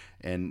year,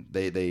 and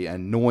they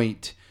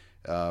anoint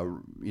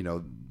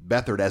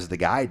Beathard as the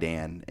guy,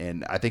 Dan,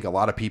 and I think a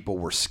lot of people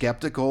were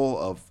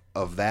skeptical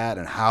of that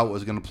and how it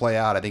was going to play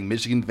out. I think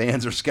Michigan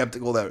fans are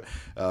skeptical that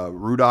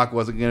Rudock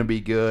wasn't going to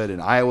be good,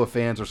 and Iowa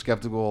fans are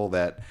skeptical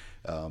that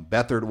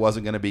Beathard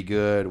wasn't going to be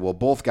good. Well,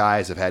 both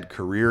guys have had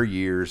career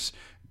years,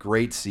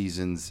 great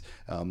seasons.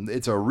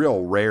 It's a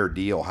real rare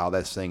deal how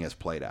this thing has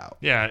played out.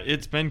 Yeah,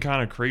 it's been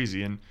kind of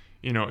crazy, and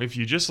if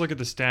you just look at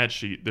the stat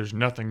sheet, there's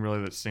nothing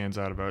really that stands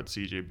out about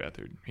C.J.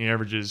 Beathard. He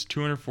averages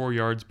 204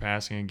 yards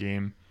passing a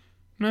game.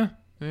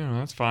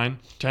 That's fine.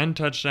 10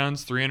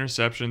 touchdowns, 3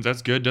 interceptions.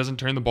 That's good. Doesn't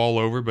turn the ball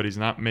over, but he's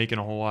not making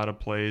a whole lot of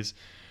plays.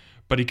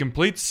 But he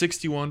completes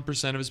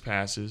 61% of his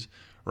passes.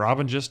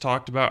 Robin just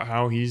talked about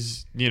how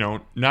he's,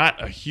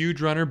 not a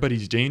huge runner, but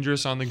he's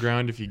dangerous on the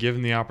ground if you give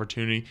him the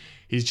opportunity.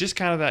 He's just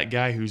kind of that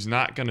guy who's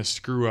not going to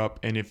screw up,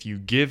 and if you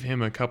give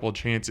him a couple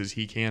chances,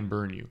 he can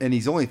burn you. And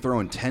he's only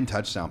throwing 10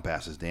 touchdown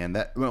passes, Dan.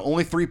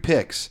 Only 3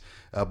 picks,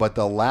 but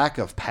the lack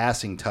of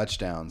passing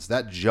touchdowns,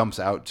 that jumps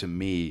out to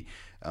me.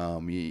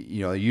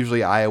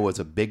 Usually Iowa's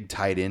a big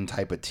tight end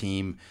type of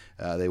team.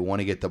 They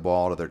want to get the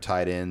ball to their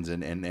tight ends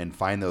and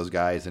find those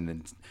guys.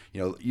 And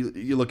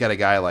you look at a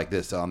guy like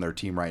this on their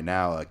team right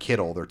now,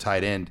 Kittle, their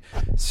tight end,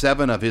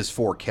 14 of his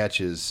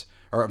catches,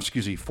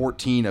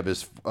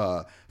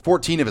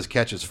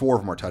 4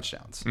 of them are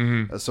touchdowns.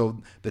 Mm-hmm.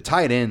 So the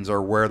tight ends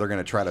are where they're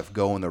going to try to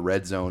go in the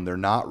red zone. They're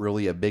not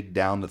really a big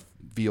down the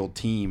field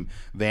team.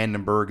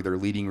 Vandenberg, their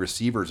leading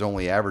receiver, is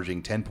only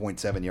averaging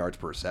 10.7 yards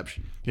per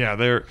reception. Yeah,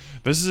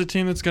 this is a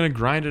team that's going to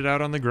grind it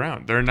out on the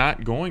ground. They're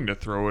not going to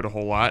throw it a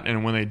whole lot,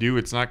 and when they do,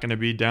 it's not going to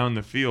be down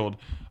the field.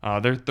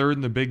 They're third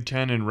in the Big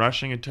Ten in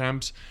rushing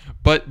attempts,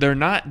 but they're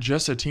not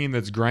just a team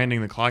that's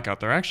grinding the clock out.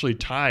 They're actually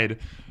tied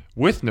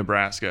with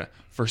Nebraska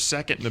for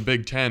second in the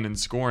Big Ten in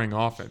scoring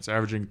offense,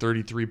 averaging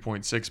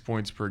 33.6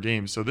 points per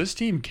game. So this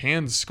team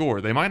can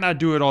score. They might not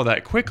do it all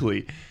that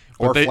quickly,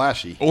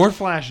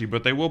 flashy,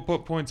 but they will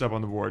put points up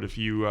on the board if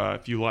you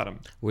let them.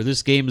 Where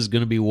this game is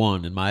going to be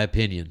won, in my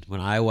opinion, when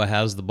Iowa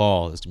has the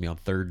ball, it's going to be on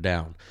third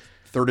down.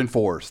 Third and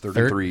 4s, third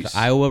and 3s.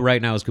 Iowa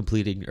right now is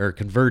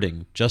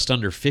converting just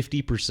under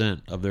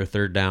 50% of their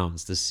third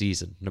downs this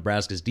season.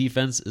 Nebraska's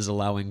defense is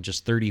allowing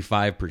just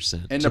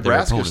 35%. And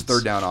Nebraska's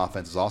third down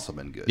offense has also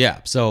been good.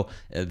 Yeah, so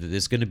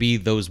it's going to be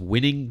those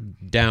winning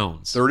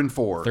downs. Third and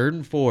 4. Third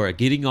and 4,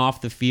 getting off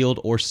the field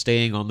or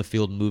staying on the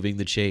field and moving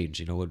the chains.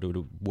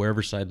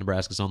 Wherever side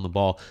Nebraska's on the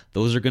ball,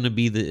 those are going to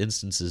be the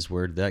instances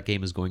where that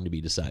game is going to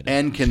be decided.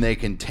 And can they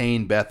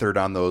contain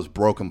Beathard on those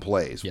broken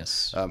plays?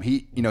 Yes.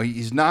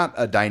 He's not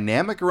a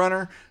dynamic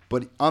runner,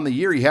 but on the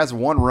year he has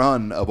one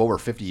run of over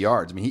 50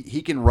 yards. I mean,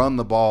 he can run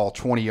the ball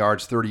 20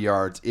 yards, 30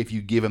 yards if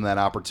you give him that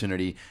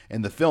opportunity,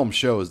 and the film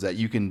shows that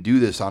you can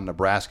do this on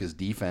Nebraska's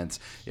defense.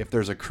 If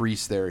there's a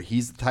crease there,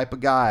 he's the type of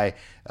guy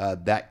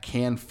that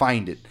can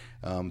find it.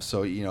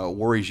 So it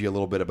worries you a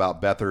little bit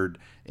about Beathard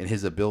and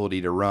his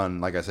ability to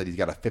run. Like I said, he's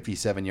got a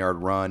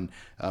 57-yard run.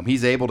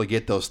 He's able to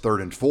get those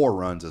 3rd and 4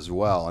 runs as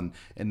well,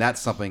 and that's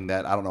something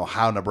that I don't know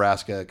how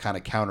Nebraska kind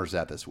of counters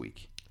that this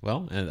week.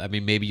 Well, I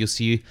mean, maybe you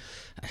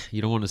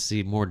don't want to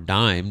see more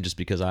dime just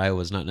because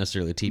Iowa's not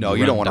necessarily a team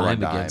you don't want to run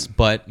dime against.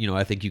 But,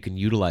 I think you can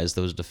utilize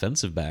those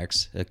defensive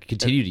backs,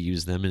 continue to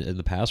use them in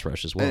the pass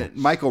rush as well.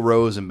 Michael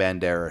Rose and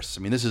Banderas,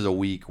 this is a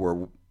week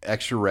where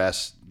extra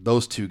rest,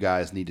 those 2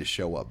 guys need to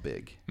show up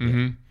big.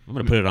 Mm-hmm. I'm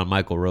going to put it on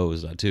Michael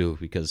Rose, too,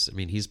 because,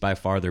 he's by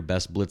far their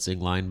best blitzing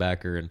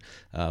linebacker,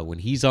 and when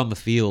he's on the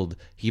field,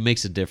 he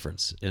makes a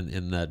difference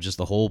in just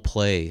the whole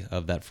play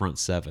of that front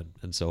 7,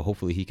 and so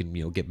hopefully he can,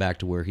 get back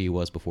to where he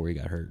was before he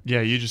got hurt.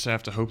 Yeah, you just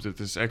have to hope that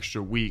this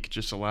extra week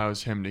just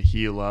allows him to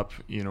heal up,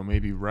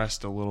 maybe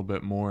rest a little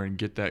bit more and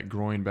get that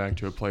groin back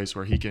to a place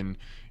where he can,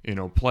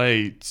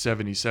 play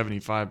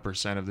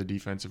 70-75% of the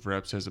defensive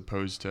reps as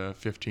opposed to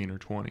 15 or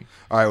 20.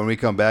 All right, when we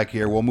come back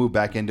here, we'll move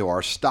back into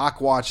our Stock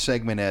Watch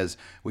segment as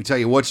we tell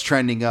you what's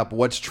trending up,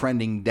 what's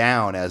trending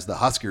down as the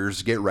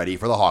Huskers get ready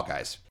for the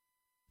Hawkeyes.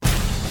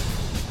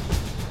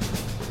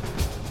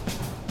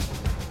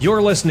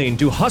 You're listening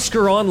to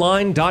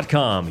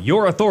HuskerOnline.com,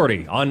 your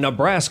authority on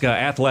Nebraska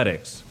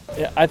athletics.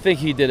 Yeah, I think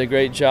he did a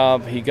great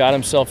job. He got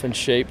himself in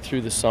shape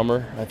through the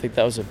summer. I think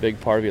that was a big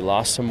part of it. He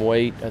lost some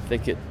weight. I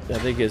think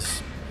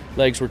his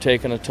legs were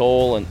taking a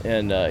toll,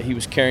 and he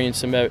was carrying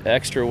some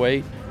extra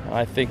weight.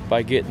 I think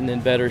by getting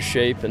in better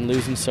shape and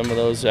losing some of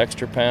those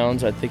extra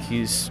pounds, I think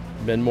he's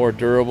been more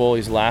durable.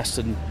 He's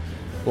lasted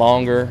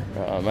longer.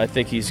 I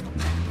think he's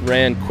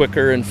ran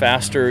quicker and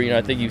faster.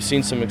 I think you've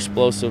seen some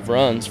explosive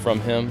runs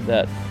from him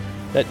that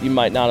you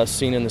might not have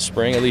seen in the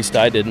spring. At least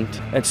I didn't.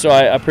 And so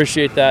I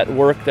appreciate that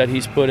work that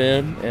he's put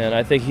in, and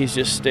I think he's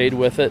just stayed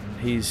with it.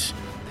 He's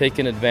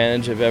taken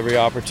advantage of every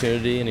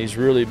opportunity, and he's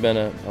really been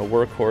a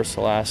workhorse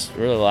the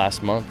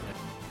last month.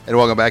 And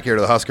welcome back here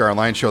to the Husker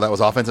Online Show. That was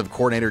offensive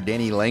coordinator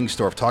Danny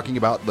Langsdorf talking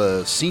about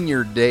the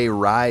senior day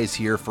rise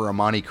here for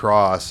Amani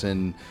Cross.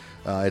 And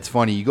it's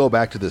funny, you go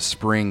back to the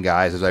spring,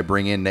 guys, as I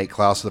bring in Nate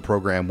Klaus to the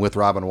program with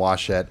Robin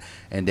Washett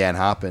and Dan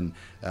Hoppen.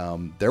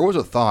 There was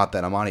a thought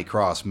that Amani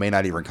Cross may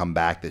not even come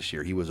back this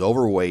year. He was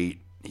overweight,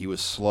 he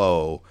was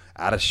slow,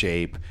 out of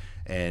shape,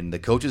 and the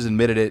coaches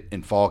admitted it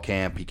in fall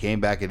camp. He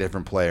came back a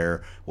different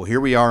player. Well,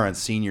 here we are on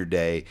senior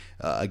day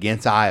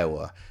against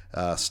Iowa.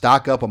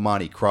 Stock up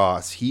Amani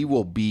Cross. He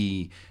will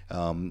be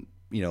one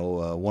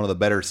of the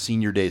better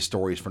senior day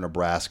stories for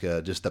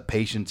Nebraska. Just the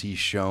patience he's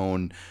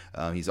shown.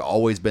 He's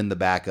always been the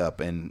backup,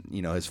 and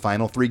his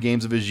final 3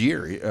 games of his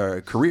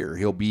career,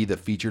 he'll be the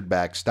featured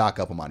back. Stock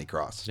up Amani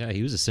Cross. Yeah,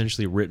 he was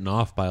essentially written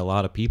off by a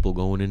lot of people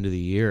going into the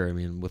year. I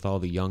mean, with all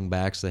the young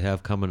backs they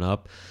have coming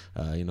up,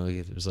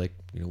 it was like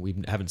we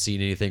haven't seen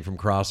anything from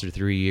Cross for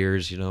 3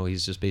 years.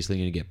 He's just basically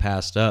going to get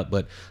passed up.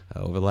 But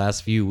over the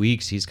last few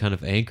weeks, he's kind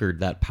of anchored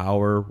that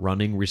power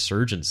running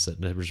resurgence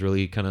that has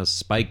really kind of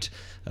spiked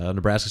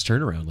Nebraska's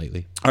turnaround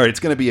lately. All right, it's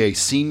going to be a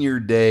senior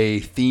day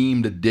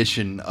themed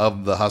edition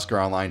of the Husker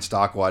Online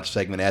Stock Watch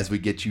segment as we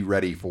get you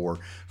ready for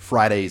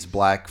Friday's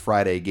Black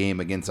Friday game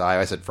against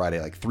Iowa. I said Friday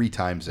like 3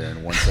 times there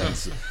in one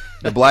sentence.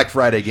 The Black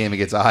Friday game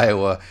against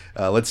Iowa.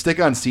 Let's stick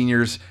on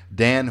seniors.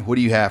 Dan, what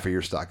do you have for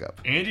your stock up?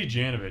 Andy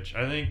Janovich.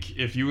 I think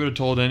if you would have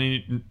told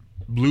any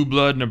blue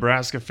blood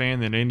Nebraska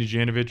fan that Andy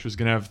Janovich was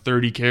going to have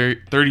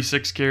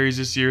 36 carries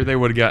this year, they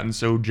would have gotten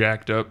so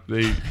jacked up.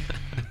 They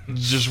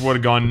just would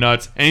have gone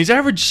nuts. And he's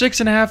averaged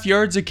 6.5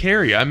 yards a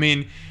carry. I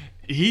mean,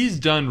 he's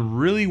done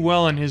really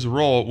well in his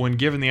role when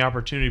given the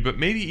opportunity, but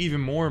maybe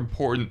even more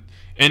important,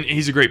 and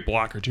he's a great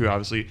blocker too,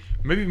 obviously,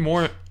 even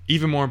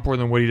more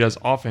important than what he does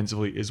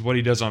offensively is what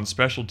he does on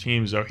special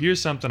teams. Though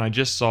here's something I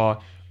just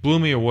saw, blew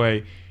me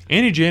away.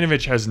 Andy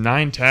Janovich has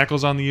 9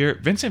 tackles on the year.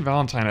 Vincent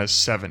Valentine has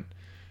 7.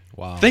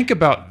 Wow. Think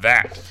about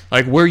that.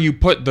 Like where you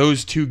put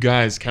those 2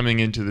 guys coming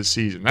into the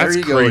season. That's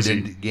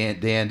crazy. Go,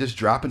 Dan, just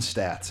dropping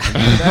stats.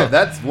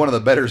 That's one of the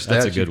better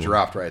stats you've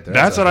dropped right there.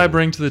 That's what I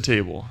bring to the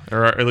table,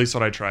 or at least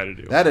what I try to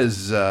do. That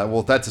is,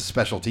 that's a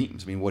special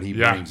teams. I mean, what he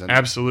brings. Yeah,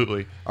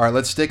 absolutely. All right,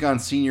 let's stick on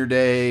senior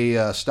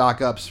day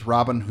stock ups.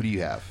 Robin, who do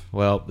you have?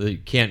 Well, you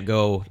can't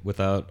go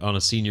on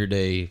a senior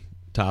day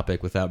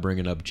topic without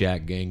bringing up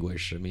Jack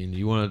Gangwish. I mean,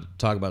 you want to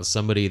talk about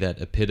somebody that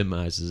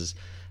epitomizes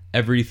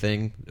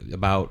everything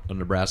about a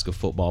Nebraska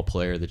football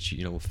player that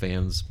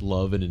fans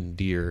love and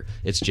endear.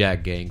 It's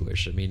Jack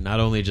Gangwish. I mean, not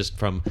only just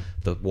from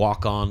the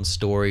walk-on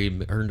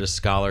story, earned a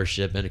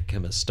scholarship and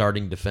became a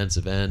starting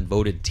defensive end,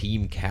 voted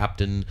team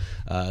captain.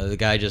 The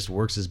guy just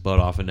works his butt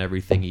off in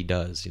everything he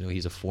does.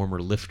 He's a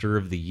former lifter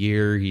of the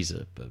year. He's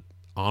a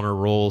honor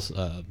roll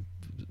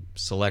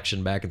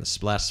selection back in the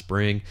last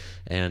spring,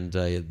 and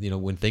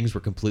when things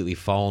were completely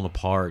falling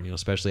apart,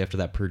 especially after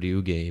that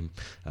Purdue game,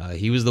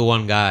 he was the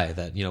one guy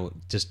that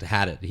just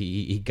had it.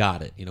 He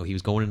got it. He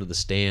was going into the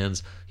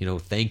stands,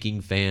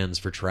 thanking fans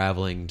for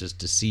traveling just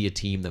to see a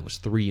team that was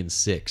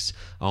 3-6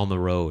 on the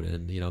road,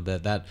 and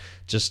that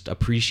just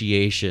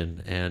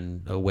appreciation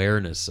and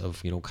awareness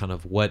of kind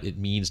of what it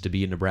means to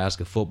be a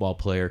Nebraska football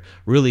player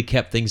really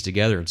kept things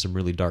together in some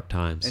really dark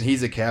times. And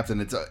he's a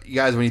captain. It's you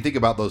guys, when you think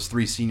about those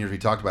 3 seniors we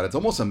talked about, it's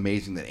almost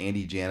amazing that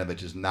Andy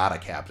Janovich is not a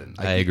captain.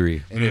 I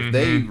agree. And if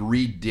they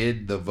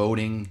redid the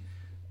voting,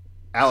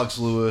 Alex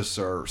Lewis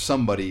or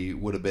somebody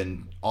would have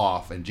been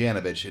off, and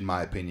Janovich, in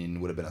my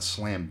opinion, would have been a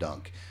slam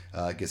dunk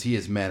because he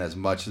has meant as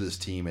much to this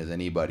team as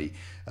anybody.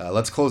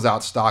 Let's close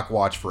out Stock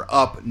Watch for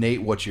Up.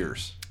 Nate, what's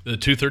yours? The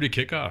 2:30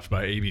 kickoff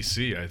by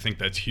ABC, I think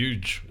that's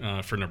huge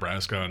for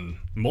Nebraska on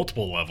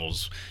multiple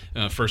levels.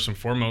 First and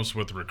foremost,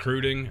 with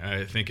recruiting,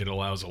 I think it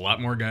allows a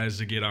lot more guys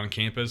to get on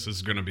campus. This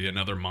is going to be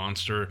another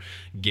monster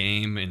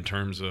game in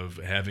terms of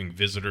having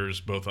visitors,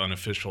 both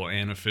unofficial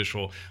and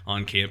official,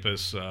 on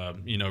campus,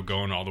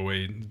 going all the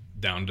way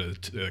down to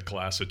the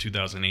class of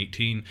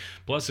 2018.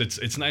 Plus,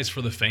 it's nice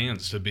for the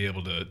fans to be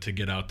able to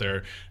get out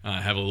there,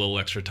 have a little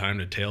extra time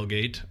to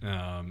tailgate.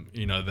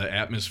 The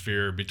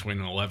atmosphere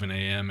between an 11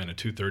 a.m. and a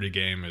 2:30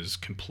 game is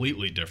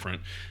completely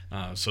different.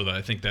 So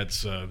I think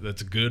that's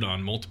good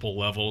on multiple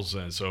levels.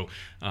 And so,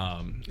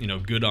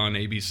 good on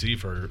ABC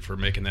for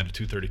making that a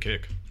 2:30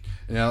 kick.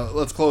 Now,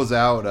 let's close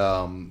out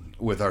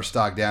with our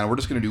stock down. We're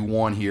just going to do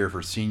one here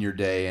for senior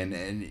day.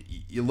 And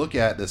you look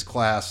at this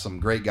class, some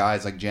great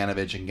guys like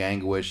Janovich and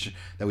Gangwish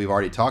that we've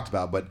already talked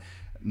about. But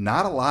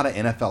not a lot of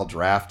NFL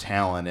draft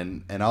talent,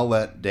 and I'll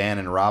let Dan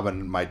and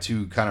Robin, my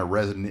two kind of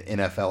resident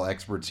NFL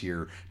experts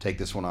here, take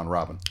this one on.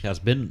 Robin. Yeah, it's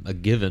been a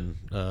given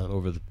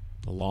over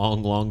a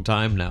long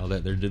time now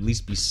that there'd at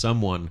least be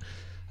someone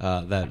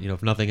that,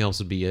 if nothing else,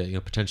 would be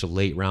a potential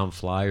late round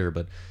flyer.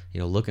 But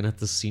looking at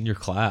the senior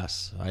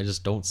class, I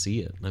just don't see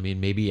it. I mean,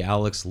 maybe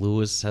Alex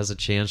Lewis has a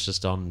chance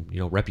just on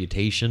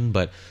reputation,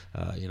 but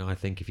I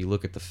think if you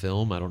look at the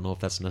film, I don't know if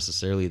that's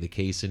necessarily the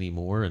case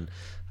anymore. And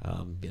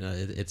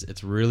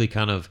it's really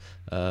kind of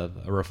a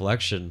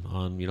reflection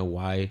on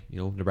why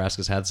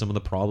Nebraska's had some of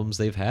the problems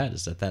they've had,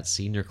 is that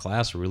senior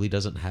class really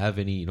doesn't have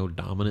any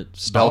dominant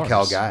stars. Bell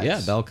cow guys.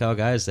 Yeah, bell cow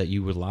guys that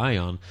you rely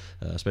on,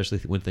 especially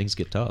when things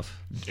get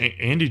tough.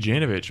 Andy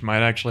Janovich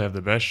might actually have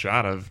the best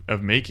shot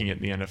of making it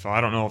in the NFL.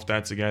 I don't know if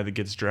that's a guy that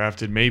gets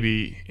drafted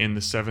maybe in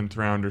the 7th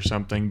round or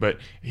something, but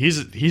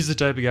he's the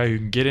type of guy who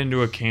can get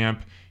into a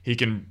camp. He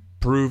can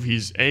prove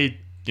he's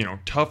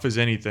tough as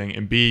anything,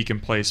 and B, he can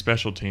play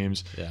special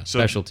teams. Yeah, so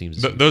special teams.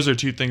 Those are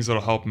two things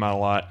that'll help him out a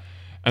lot.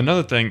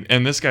 Another thing,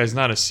 and this guy's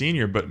not a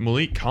senior, but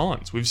Malik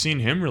Collins, we've seen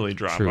him really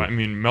drop. True. I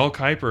mean, Mel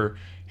Kiper,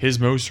 his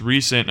most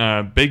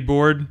recent big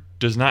board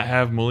does not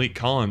have Malik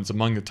Collins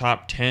among the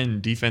top 10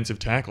 defensive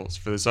tackles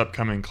for this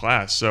upcoming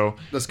class. So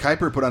does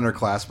Kiper put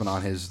underclassmen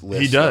on his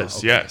list? He does,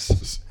 okay.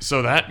 Yes.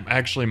 So that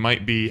actually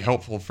might be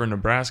helpful for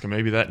Nebraska.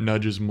 Maybe that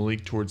nudges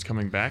Malik towards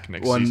coming back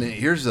next season. And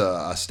here's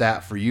a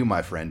stat for you,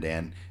 my friend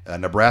Dan.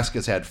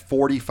 Nebraska's had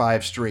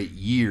 45 straight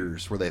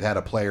years where they've had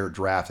a player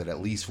drafted, at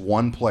least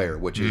one player,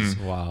 which is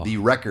the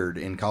record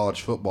in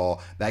college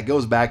football. That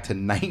goes back to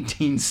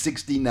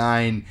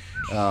 1969.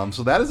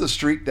 So that is a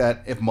streak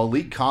that if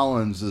Malik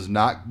Collins does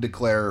not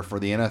declare for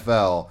the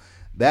NFL,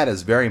 that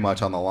is very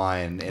much on the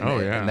line. And,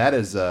 and that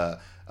is a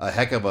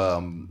heck of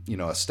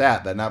a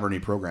stat that not very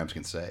many programs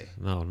can say.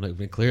 No,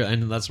 clear,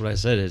 and that's what I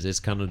said. Is it's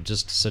kind of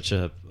just such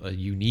a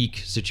unique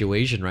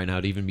situation right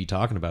now to even be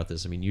talking about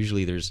this. I mean,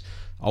 usually there's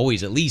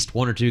always at least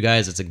one or two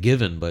guys that's a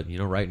given, but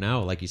right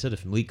now, like you said,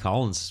 if Malik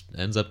Collins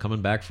ends up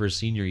coming back for his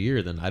senior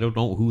year, then I don't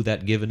know who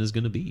that given is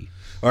going to be.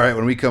 All right,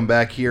 when we come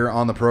back here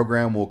on the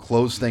program, we'll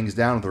close things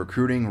down with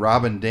recruiting.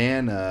 Robin,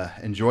 Dan,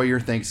 enjoy your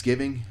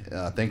Thanksgiving.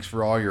 Thanks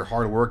for all your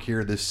hard work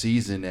here this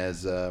season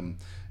as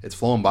it's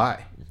flown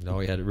by. Oh,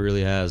 yeah, it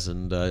really has.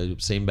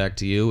 And same back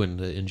to you,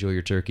 and enjoy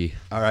your turkey.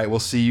 All right, we'll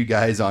see you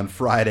guys on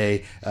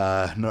Friday.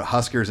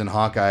 Huskers and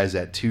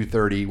Hawkeyes at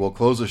 2:30. We'll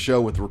close the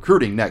show with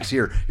recruiting next.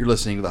 Here, you're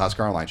listening to the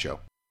Husker Online Show.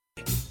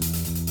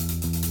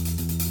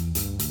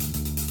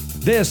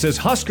 This is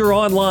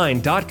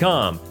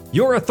HuskerOnline.com,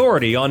 your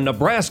authority on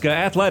Nebraska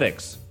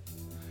athletics.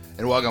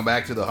 And welcome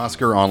back to the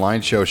Husker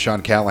Online Show.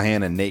 Sean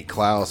Callahan and Nate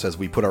Klaus as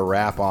we put a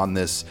wrap on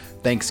this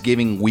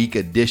Thanksgiving week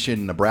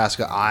edition,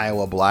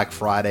 Nebraska-Iowa Black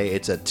Friday.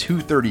 It's a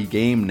 2:30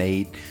 game,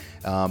 Nate.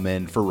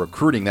 And for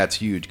recruiting, that's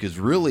huge because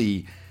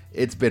really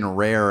it's been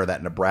rare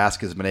that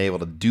Nebraska's been able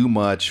to do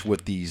much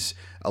with these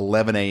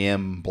 11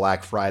 a.m.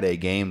 Black Friday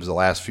games the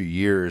last few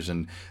years.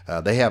 And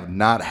they have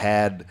not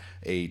had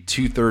a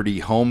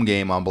 2:30 home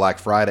game on Black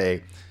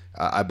Friday,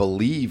 I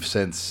believe,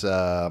 since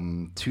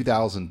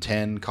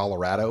 2010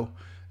 Colorado.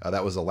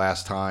 That was the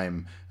last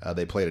time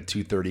they played a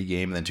 2:30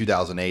 game. And then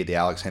 2008, the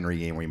Alex Henry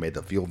game where he made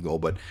the field goal.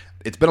 But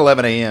it's been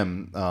 11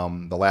 a.m.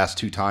 The last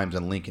two times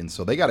in Lincoln.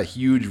 So they got a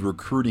huge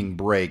recruiting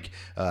break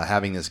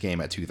having this game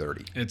at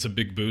 2:30. It's a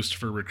big boost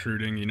for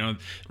recruiting.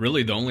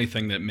 Really the only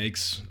thing that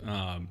makes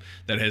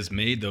that has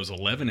made those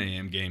 11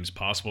 a.m. games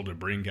possible to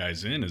bring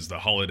guys in is the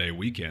holiday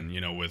weekend,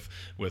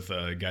 with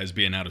guys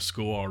being out of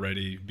school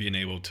already, being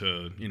able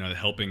to,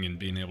 helping and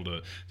being able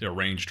to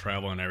arrange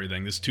travel and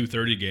everything. This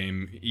 2:30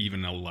 game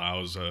even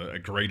allows a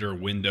greater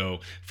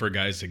window for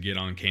guys to get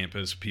on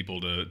campus,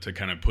 people to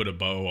kind of put a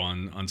bow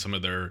on some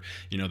of their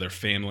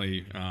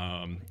family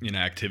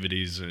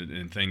activities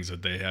and things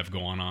that they have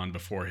going on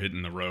before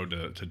hitting the road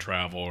to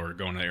travel or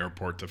going to the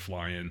airport to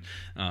fly in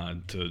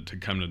to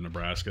come to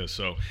Nebraska.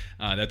 So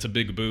that's a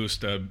big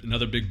boost.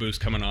 Another big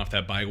boost coming off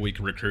that bye week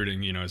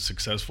recruiting, a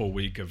successful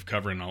week of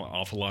covering an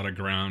awful lot of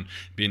ground,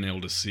 being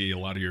able to see a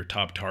lot of your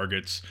top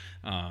targets.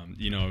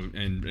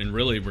 And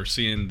really we're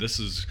seeing this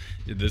is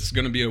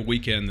going to be a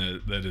weekend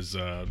that is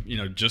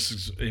just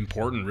as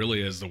important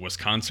really as the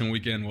Wisconsin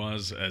weekend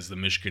was, as the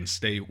Michigan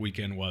State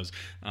weekend was.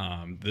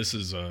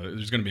 There's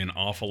going to be an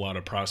awful lot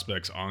of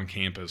prospects on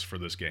campus for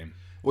this game.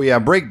 Well, yeah,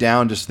 break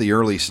down just the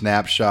early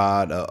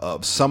snapshot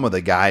of some of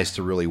the guys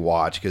to really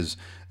watch because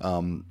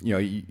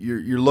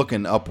you're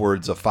looking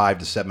upwards of 5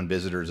 to 7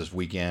 visitors this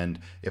weekend,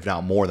 if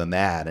not more than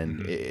that,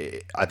 and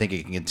I think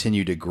it can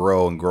continue to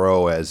grow and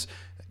grow as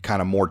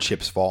kind of more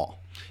chips fall.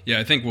 Yeah,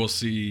 I think we'll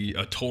see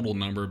a total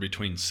number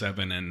between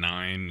 7 and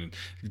 9,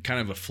 kind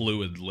of a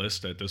fluid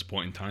list at this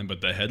point in time.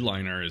 But the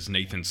headliner is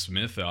Nathan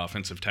Smith, the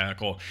offensive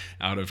tackle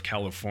out of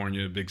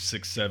California, big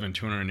 6'7",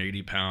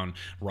 280-pound,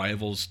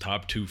 Rivals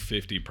top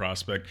 250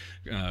 prospect,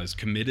 is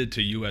committed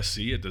to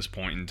USC at this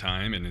point in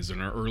time and is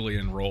an early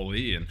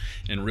enrollee.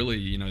 And really,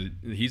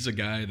 he's a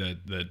guy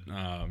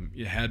that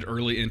had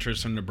early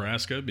interest in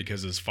Nebraska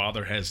because his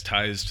father has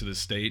ties to the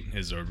state,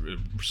 is a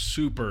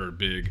super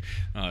big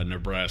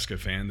Nebraska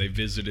fan. They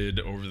visited visited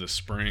over the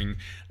spring,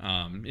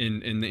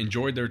 and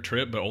enjoyed their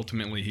trip, but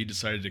ultimately he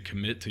decided to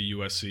commit to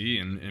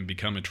USC and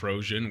become a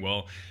Trojan.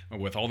 Well,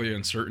 with all the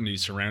uncertainty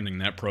surrounding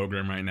that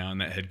program right now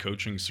and that head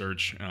coaching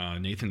search,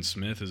 Nathan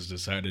Smith has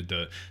decided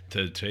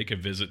to take a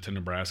visit to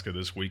Nebraska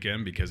this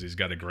weekend because he's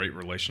got a great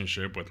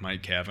relationship with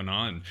Mike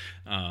Cavanaugh,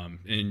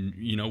 and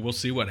we'll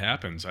see what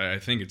happens. I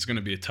think it's going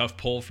to be a tough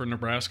pull for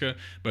Nebraska,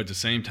 but at the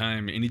same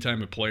time,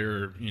 anytime a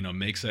player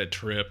makes that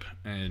trip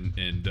and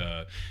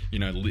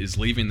is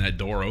leaving that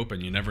door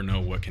open, you never know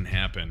what can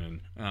happen,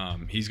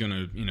 and he's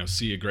going to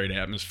see a great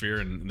atmosphere,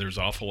 and there's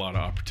an awful lot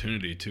of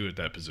opportunity too at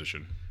that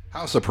position.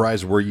 How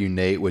surprised were you,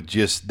 Nate, with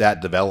just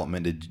that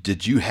development?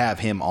 Did you have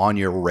him on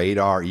your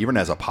radar, even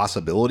as a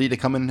possibility to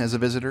come in as a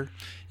visitor?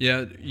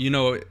 Yeah,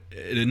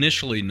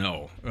 initially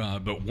no,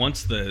 but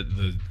once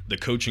the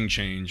coaching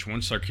change,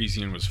 once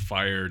Sarkisian was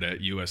fired at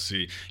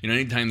USC,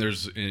 anytime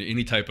there's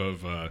any type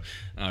of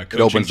coaching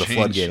it opens change, the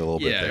floodgate a little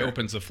bit. Yeah, there. It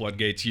opens the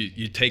floodgates.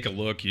 You take a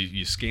look,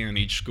 you scan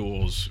each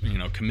school's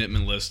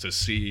commitment list to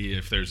see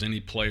if there's any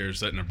players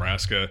that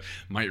Nebraska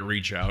might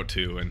reach out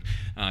to,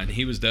 and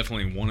he was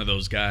definitely one of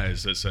those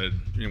guys that said,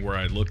 where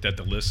I looked at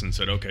the list and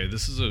said, okay,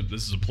 this is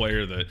a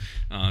player that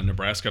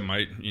Nebraska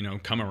might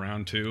come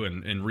around to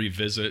and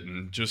revisit,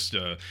 and just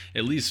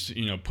at least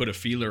put a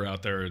feeler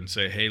out there and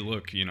say, hey,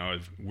 look,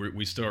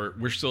 we're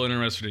still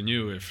interested in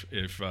you if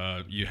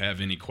you have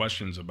any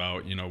questions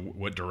about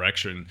what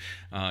direction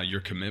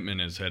your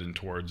commitment is heading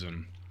towards.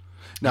 And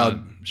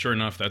now, sure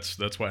enough,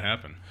 that's what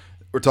happened.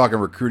 We're talking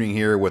recruiting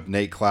here with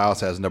Nate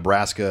Klaus as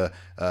Nebraska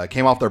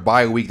came off their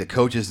bye week. The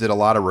coaches did a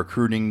lot of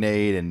recruiting,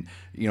 Nate,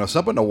 and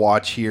something to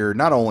watch here,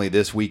 not only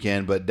this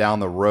weekend but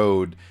down the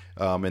road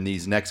in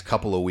these next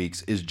couple of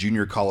weeks, is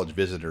junior college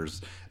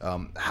visitors.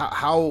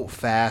 How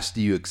fast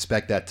do you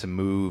expect that to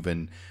move,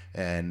 and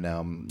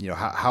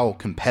how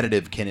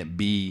competitive can it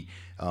be?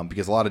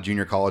 Because a lot of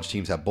junior college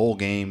teams have bowl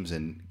games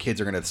and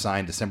kids are going to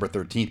sign December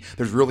 13th.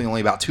 There's really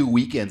only about 2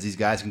 weekends these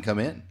guys can come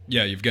in.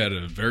 Yeah, you've got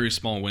a very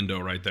small window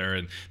right there,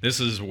 and this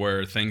is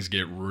where things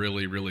get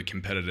really, really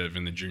competitive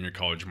in the junior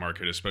college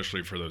market,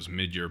 especially for those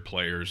mid-year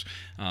players.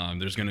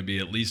 There's going to be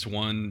at least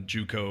one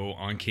JUCO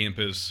on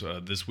campus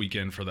this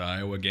weekend for the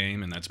Iowa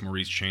game, and that's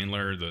Maurice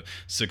Chandler, the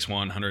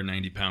 6'1",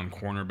 190-pound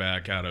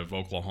cornerback out of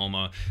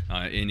Oklahoma,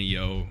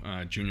 NEO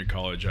junior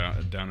college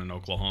down in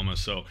Oklahoma.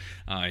 So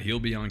he'll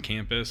be on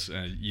campus.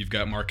 You've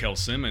got Markel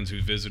Simmons,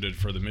 who visited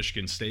for the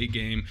Michigan State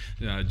game,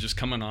 just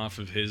coming off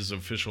of his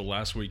official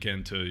last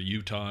weekend to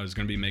Utah, is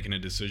going to be making a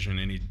decision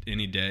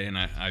any day, and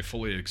I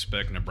fully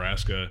expect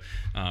Nebraska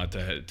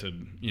to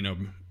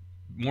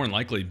more than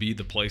likely be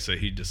the place that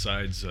he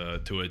decides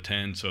to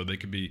attend, so they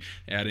could be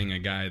adding a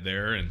guy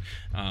there. And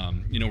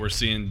we're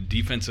seeing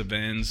defensive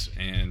ends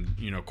and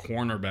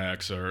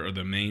cornerbacks are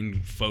the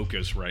main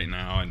focus right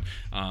now,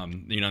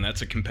 and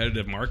that's a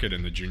competitive market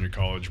in the junior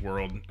college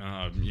world,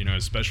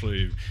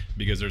 especially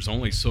because there's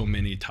only so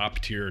many top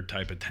tier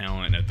type of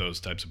talent at those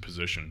types of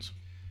positions.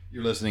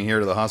 You're listening here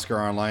to the Husker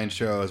Online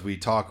Show as we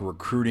talk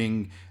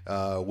recruiting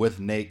with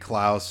Nate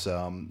Klaus.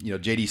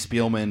 J.D.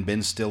 Spielman,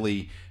 Ben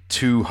Stilley,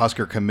 2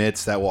 Husker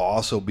commits that will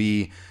also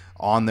be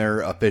on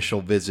their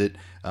official visit.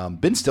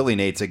 Ben Stilley,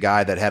 Nate's a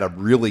guy that had a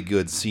really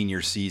good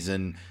senior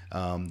season,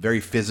 very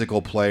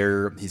physical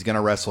player. He's going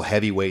to wrestle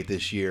heavyweight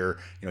this year.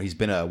 He's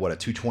been a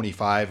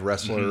 225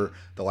 wrestler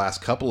the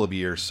last couple of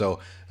years.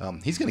 So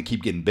he's going to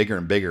keep getting bigger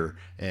and bigger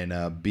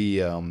and be,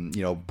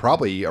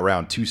 probably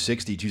around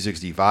 260,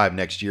 265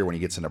 next year when he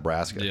gets to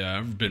Nebraska. Yeah,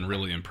 I've been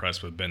really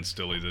impressed with Ben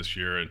Stilley this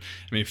year. And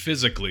I mean,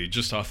 physically,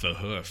 just off the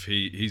hoof,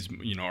 he's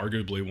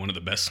arguably one of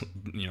the best,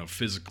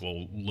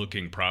 physical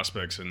looking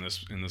prospects in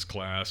this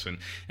class,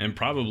 and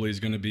probably is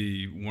going to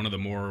be one of the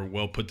more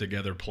well put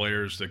together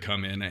players to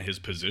come in at his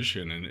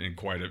position in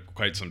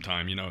quite some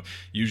time.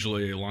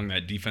 Usually along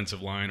that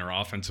defensive line or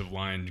offensive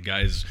line,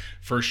 guys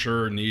for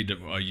sure need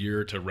a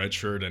year to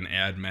redshirt and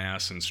add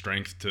mass and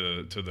strength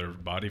to their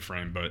body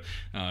frame. But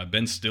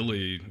Ben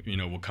Stilley,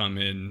 will come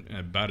in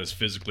about as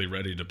physically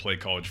ready to play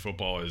college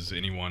football as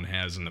anyone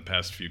has in the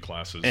past few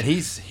classes. And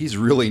he's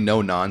really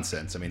no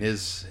nonsense.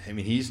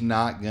 He's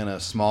not gonna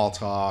small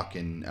talk,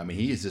 and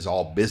he is just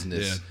all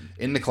business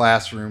in the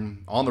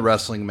classroom, on the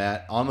wrestling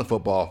mat, on the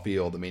football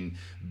field.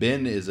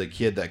 Ben is a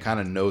kid that kind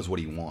of knows what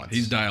he wants.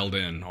 He's dialed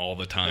in all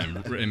the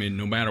time.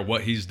 No matter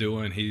what he's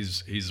doing,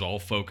 he's all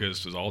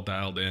focused, is all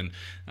dialed in.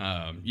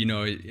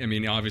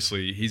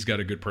 Obviously he's got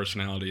a good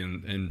personality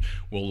and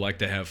will like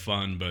to have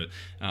fun, but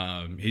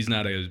he's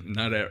not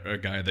a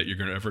guy that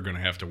you're ever going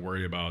to have to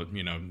worry about,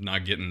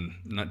 not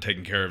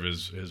taking care of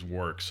his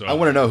work. So I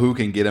want to know who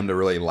can get him to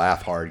really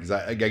laugh hard, because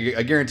I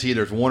guarantee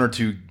there's 1 or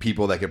 2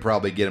 people that could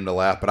probably get him to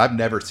laugh, but I've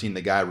never seen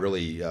the guy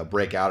really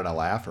break out in a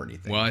laugh or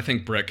anything. Well, I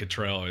think Brett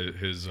Cottrell,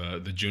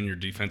 the junior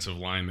defensive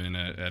lineman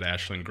at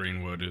Ashland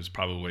Greenwood, is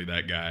probably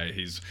that guy.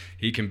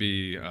 He can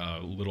be a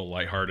little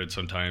lighthearted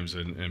sometimes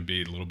and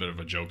be a little bit of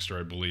a jokester,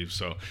 I believe.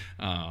 So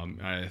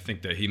I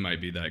think that he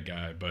might be that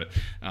guy. But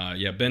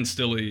yeah, Ben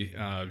Stilley,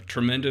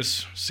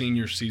 tremendous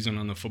senior season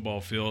on the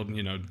football field,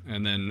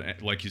 and then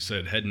like you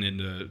said, heading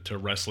into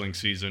wrestling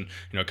season,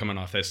 coming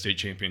off that state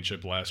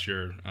championship last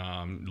year,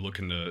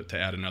 looking to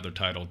add another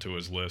title to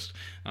his list.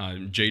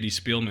 J.D.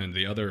 Spielman,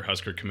 the other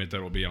Husker commit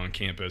that will be on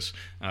campus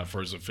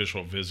for his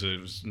official visit,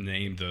 was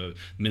named the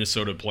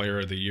Minnesota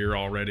Player of the Year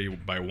already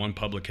by one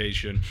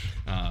publication.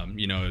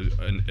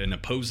 An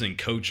opposing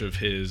coach of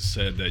his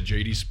said that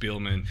J.D.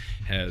 Spielman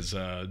has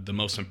the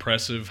most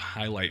impressive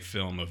highlight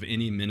film of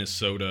any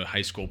Minnesota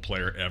high school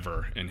player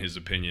ever, in his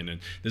opinion. And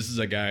this is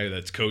a guy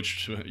that's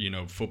coached,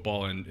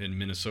 football in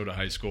Minnesota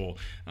high school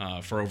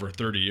for over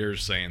 30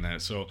 years, saying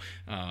that. So,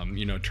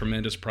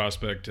 tremendous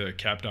prospect,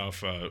 capped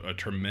off a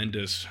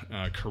tremendous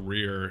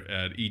career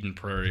at Eden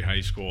Prairie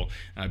High School.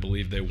 I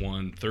believe they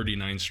won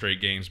 39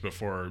 straight games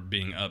before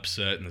being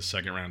upset in the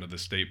second round of the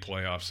state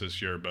playoffs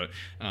this year. But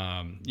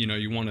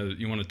you want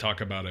to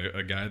talk about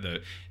a guy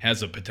that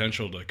has the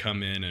potential to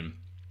come in and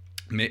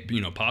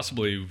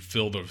possibly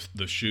fill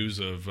the shoes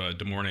of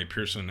DeMornay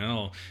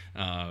Pearsonell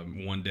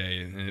one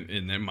day,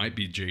 and that might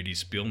be J.D.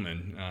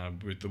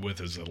 Spielman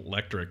with as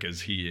electric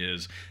as he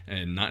is,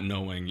 and not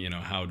knowing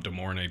how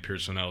DeMornay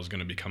Pearsonell is going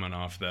to be coming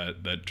off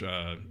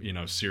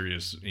that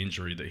serious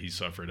injury that he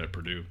suffered at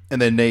Purdue. And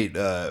then Nate,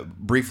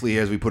 briefly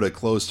as we put a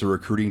close to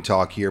recruiting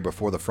talk here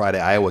before the Friday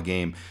Iowa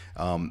game,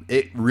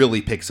 it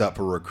really picks up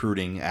for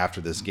recruiting after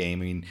this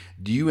game. I mean,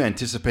 do you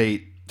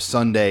anticipate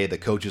Sunday the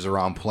coaches are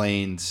on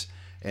planes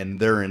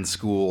and they're in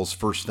schools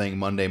first thing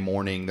Monday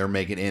morning, they're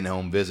making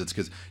in-home visits?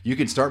 Because you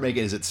can start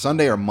making, is it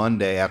Sunday or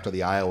Monday after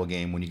the Iowa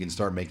game when you can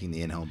start making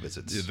the in-home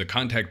visits? The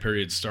contact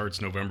period starts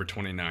November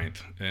 29th,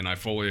 and I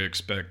fully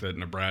expect that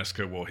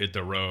Nebraska will hit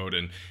the road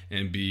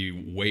and be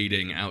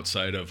waiting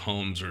outside of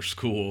homes or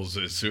schools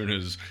as soon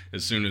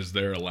as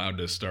they're allowed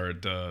to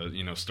start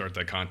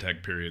that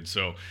contact period.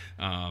 So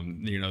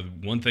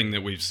one thing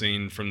that we've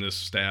seen from this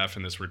staff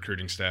and this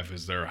recruiting staff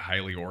is they're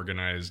highly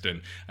organized,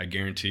 and I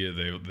guarantee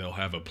you they'll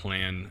have a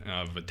plan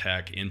of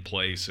attack in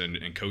place,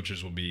 and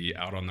coaches will be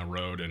out on the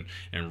road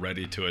and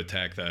ready to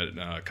attack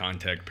that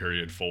contact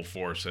period full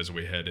force as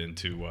we head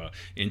into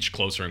inch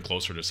closer and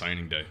closer to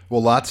signing day.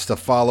 Well, lots to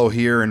follow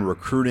here in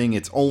recruiting.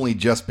 It's only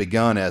just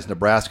begun as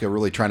Nebraska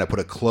really trying to put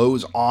a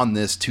close on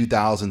this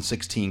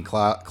 2016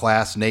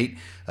 class. Nate,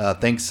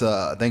 thanks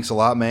a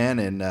lot, man,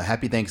 and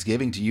happy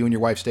Thanksgiving to you and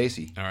your wife,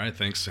 Stacy. All right,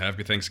 thanks.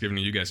 Happy Thanksgiving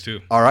to you guys,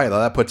 too. All right, well,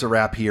 that puts a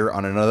wrap here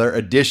on another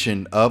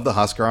edition of the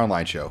Husker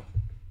Online Show.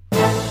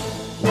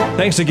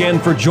 Thanks again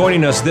for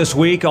joining us this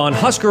week on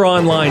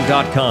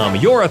HuskerOnline.com,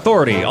 your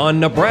authority on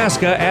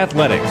Nebraska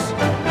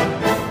athletics.